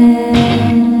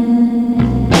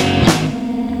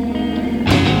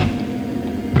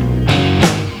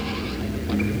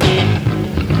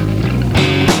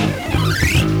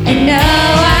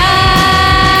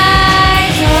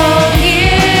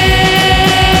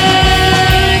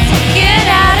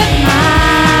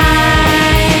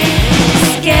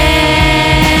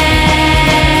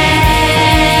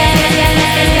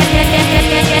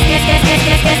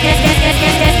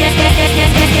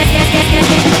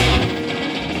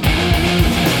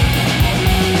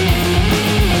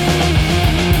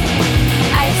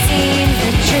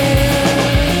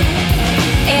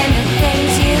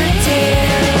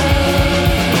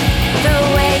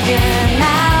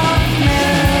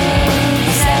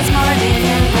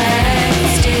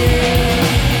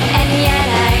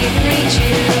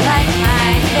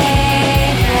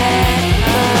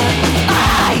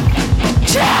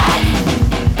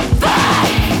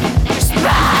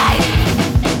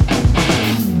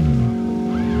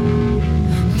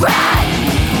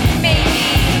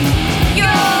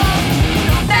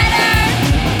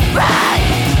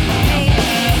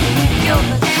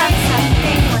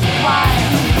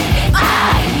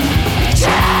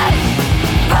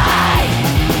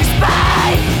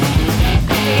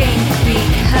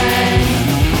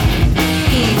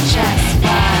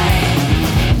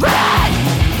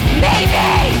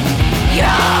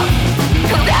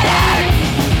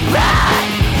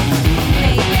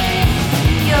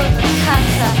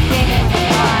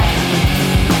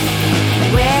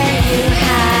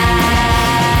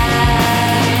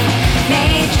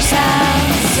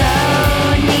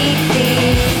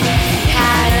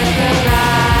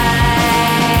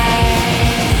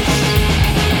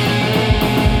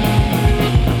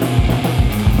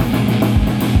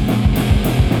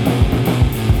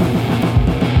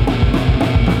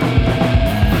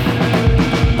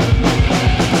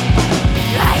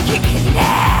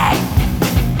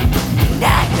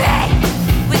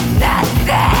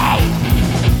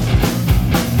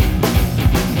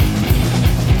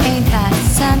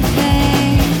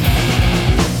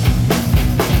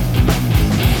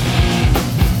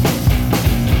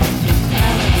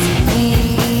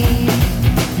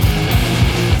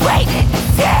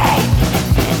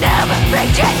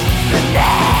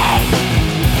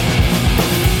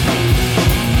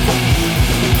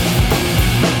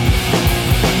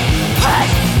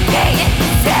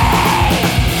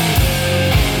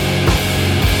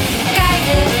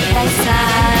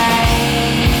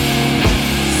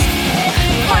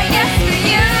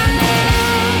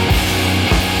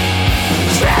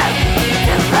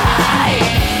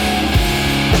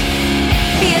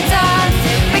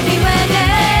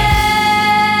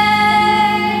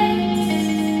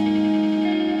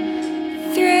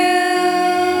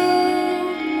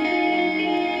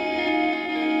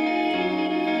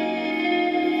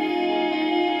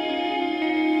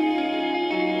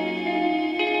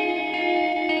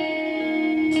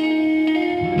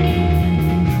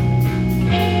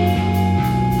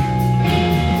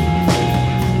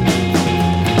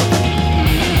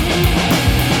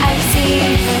 I've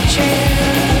seen the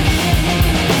truth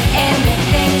in the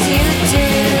things you do,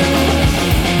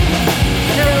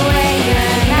 the way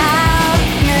your mouth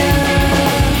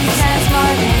moves says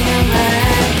more than your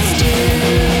words do,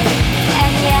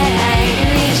 and yet I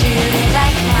read you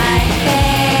like my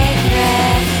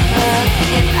favorite book.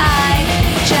 If I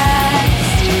could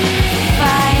just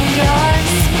find your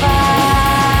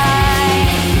spine,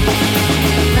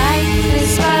 life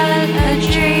is but a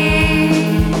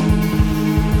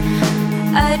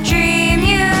dream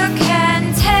you can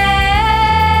take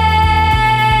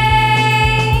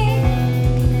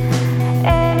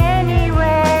in any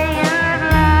way you'd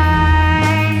like,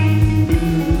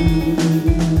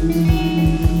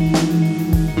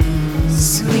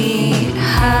 sweetheart.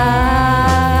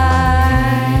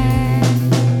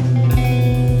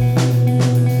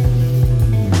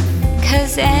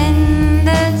 'Cause in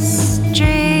this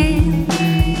dream,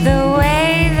 the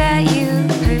way that you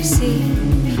perceive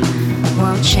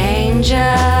won't change a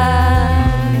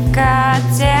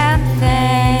goddamn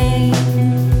thing.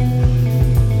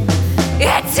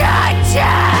 It's our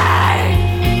turn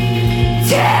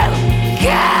to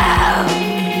go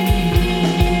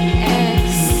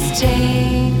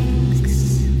extinct.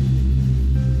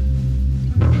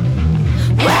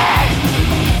 Where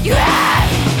you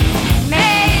have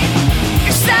made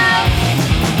yourself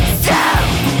so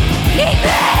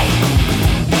neatly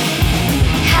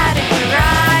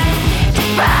categorized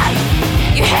by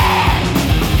your hand.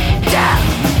 Don't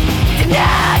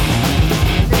deny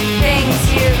the things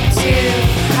you do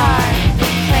hard, the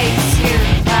place you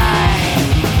buy.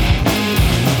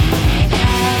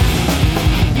 Have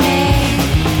made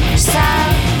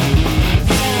yourself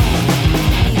so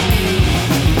neatly.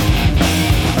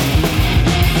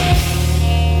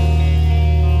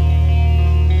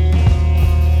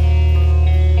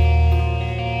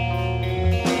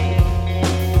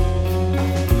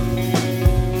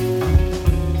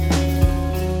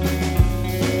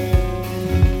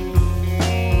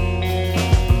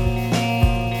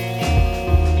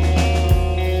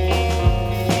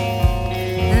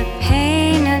 The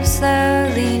pain of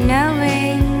slowly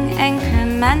knowing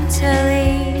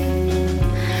incrementally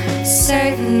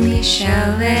certainly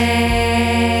showing.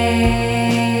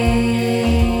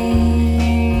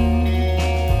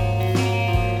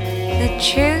 The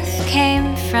truth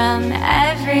came from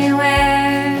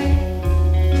everywhere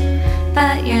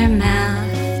but your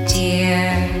mouth,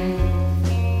 dear.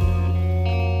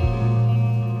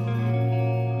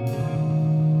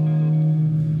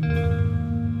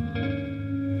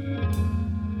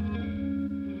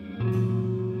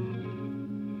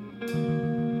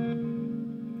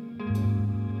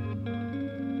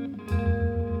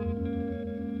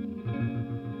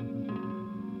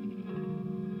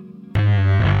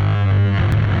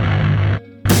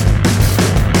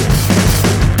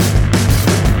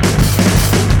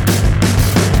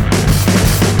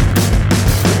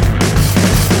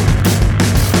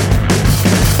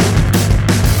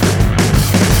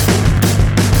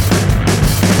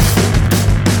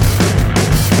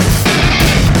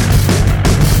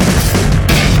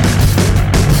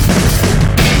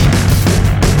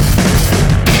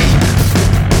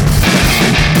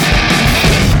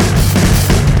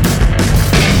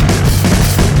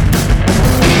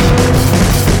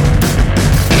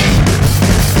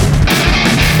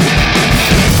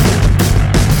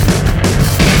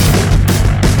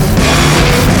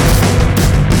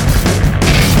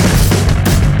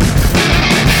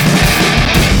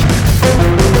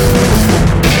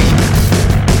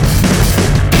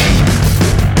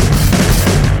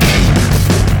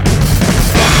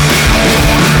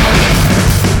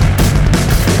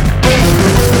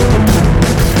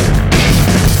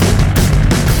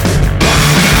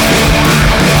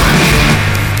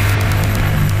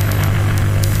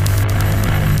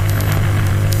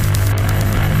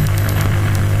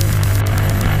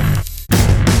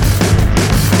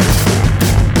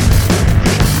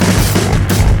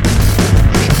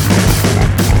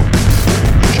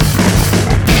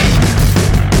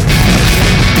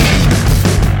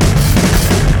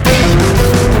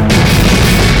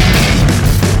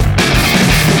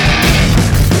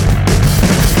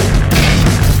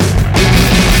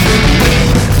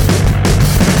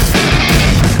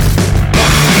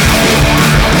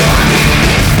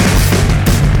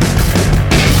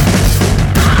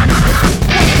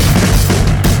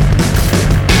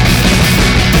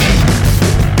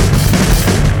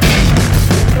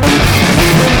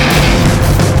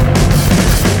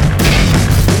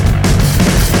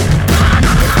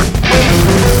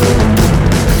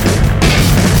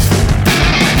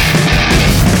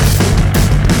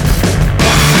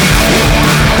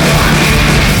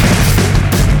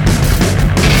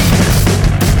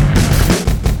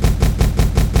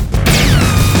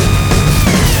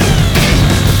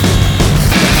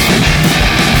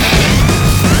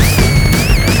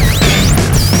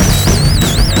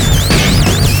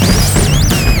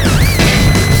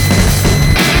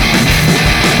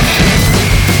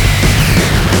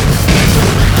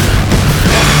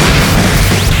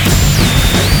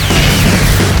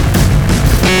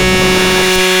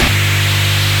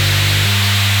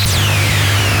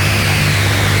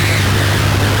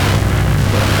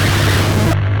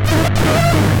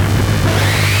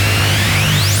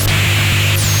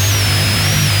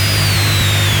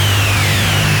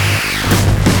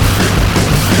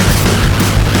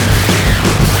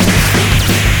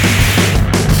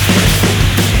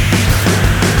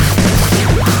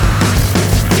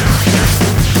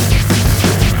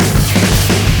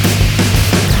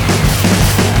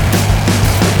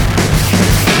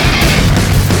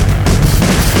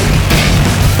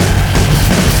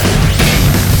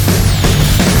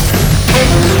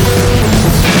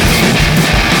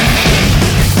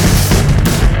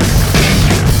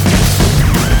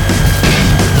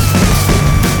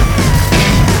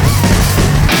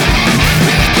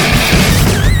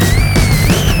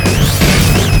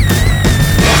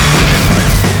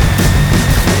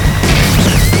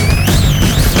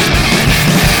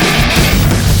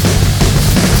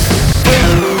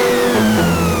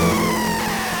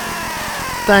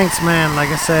 Thanks, man. Like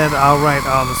I said, I'll write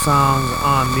all the songs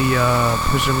on the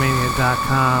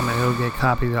pushermania.com, and it'll get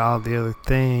copied to all the other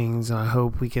things. And I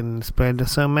hope we can spread to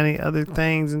so many other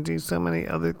things and do so many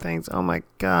other things. Oh my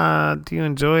God, do you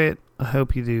enjoy it? I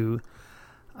hope you do.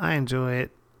 I enjoy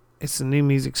it. It's a new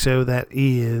music show that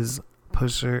is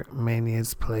Pusher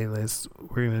Mania's playlist.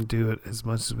 We're gonna do it as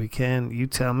much as we can. You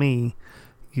tell me.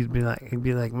 You'd be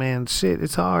like, man, shit,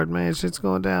 it's hard, man. Shit's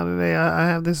going down today. I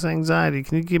have this anxiety.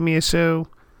 Can you give me a show?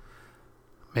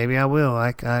 Maybe I will.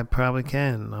 I probably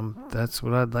can. That's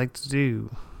what I'd like to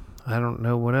do. I don't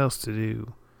know what else to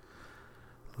do.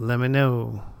 Let me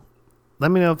know.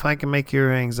 Let me know if I can make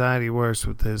your anxiety worse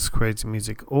with this crazy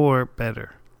music or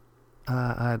better.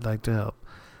 I'd like to help.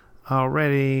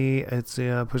 Already, it's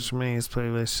the Pusher Mania's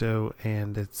playlist show,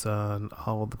 and it's on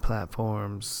all the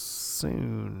platforms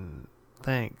soon.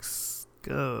 Thanks.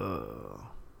 Go.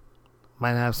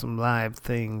 Might have some live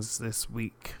things this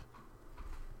week.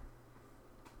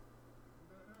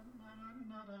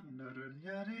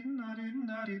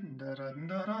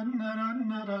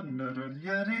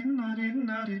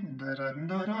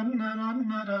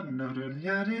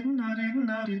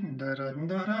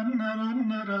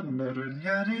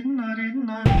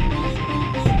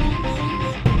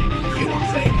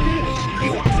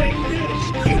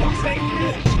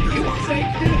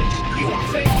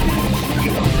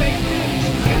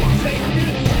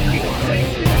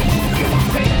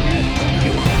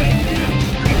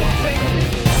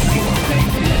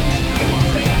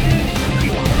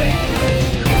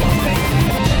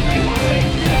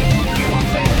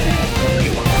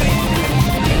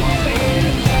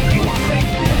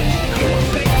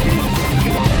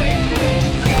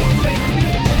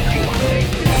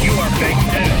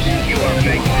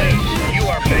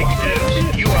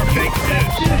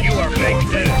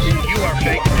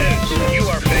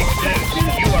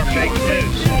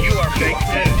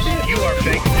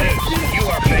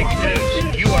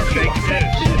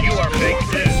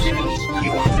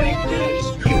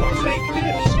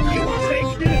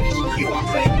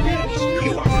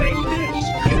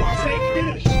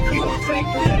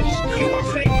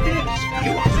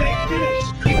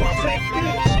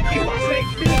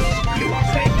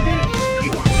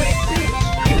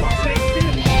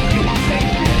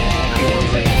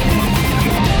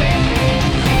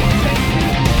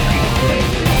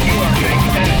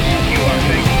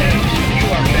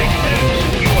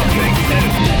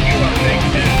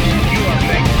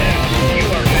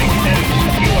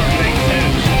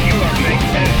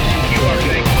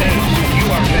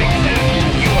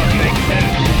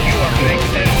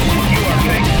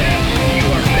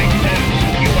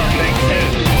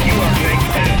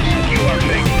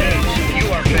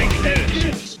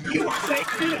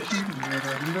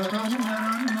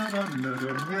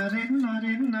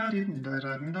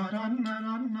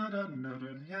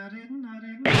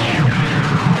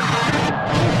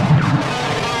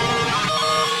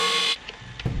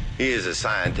 He is a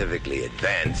scientifically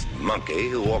advanced monkey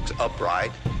who walks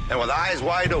upright and with eyes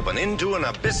wide open into an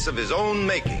abyss of his own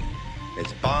making.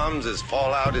 His bombs, his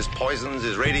fallout, his poisons,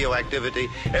 his radioactivity,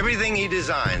 everything he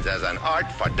designs as an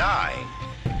art for dying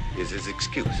is his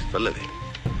excuse for living.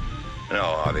 No,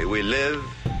 Harvey, we live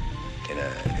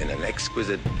in an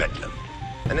exquisite bedlam,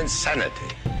 an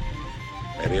insanity.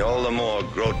 Maybe all the more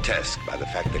grotesque by the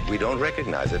fact that we don't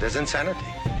recognize it as insanity.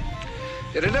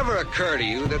 Did it ever occur to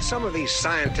you that some of these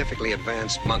scientifically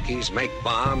advanced monkeys make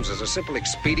bombs as a simple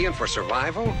expedient for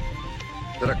survival?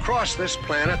 That across this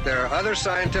planet there are other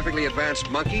scientifically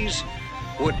advanced monkeys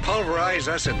who would pulverize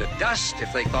us into dust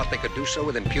if they thought they could do so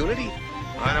with impunity?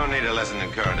 I don't need a lesson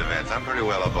in current events. I'm pretty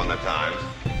well up on the times.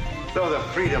 So the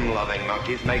freedom-loving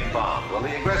monkeys make bombs. Well,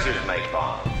 the aggressors make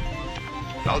bombs.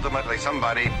 Ultimately,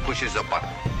 somebody pushes a button.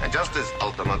 And just as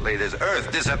ultimately, this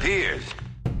Earth disappears.